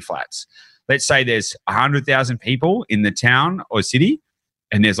few granny flats, let's say there's 100,000 people in the town or city,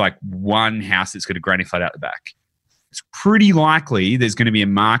 and there's like one house that's got a granny flat out the back. It's pretty likely there's going to be a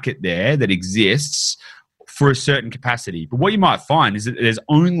market there that exists for a certain capacity. But what you might find is that there's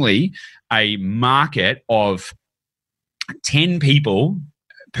only a market of 10 people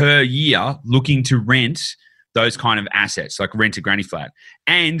per year looking to rent those kind of assets, like rent a granny flat.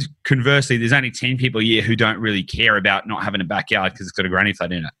 And conversely, there's only 10 people a year who don't really care about not having a backyard because it's got a granny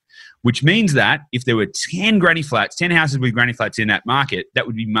flat in it. Which means that if there were 10 houses with granny flats in that market, that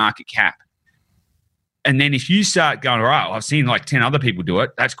would be market cap. And then if you start going, all right, well, I've seen like 10 other people do it.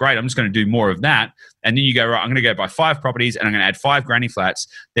 That's great. I'm just going to do more of that. And then you go, right, I'm going to go buy 5 properties and I'm going to add 5 granny flats.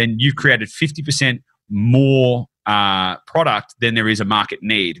 Then you've created 50% more product than there is a market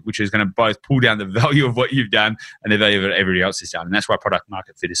need, which is going to both pull down the value of what you've done and the value of what everybody else has done. And that's why product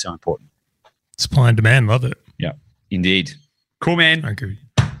market fit is so important. Supply and demand. Love it. Yeah, indeed. Cool, man. I agree.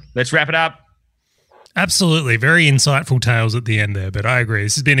 Let's wrap it up. Absolutely. Very insightful tales at the end there, but I agree.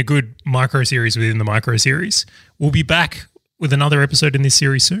 This has been a good micro series within the micro series. We'll be back with another episode in this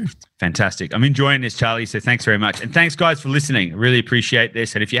series soon. Fantastic. I'm enjoying this, Charlie, so thanks very much. And thanks, guys, for listening. I really appreciate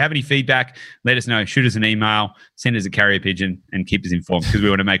this. And if you have any feedback, let us know. Shoot us an email, send us a carrier pigeon, and keep us informed because we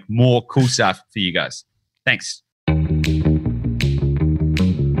want to make more cool stuff for you guys. Thanks.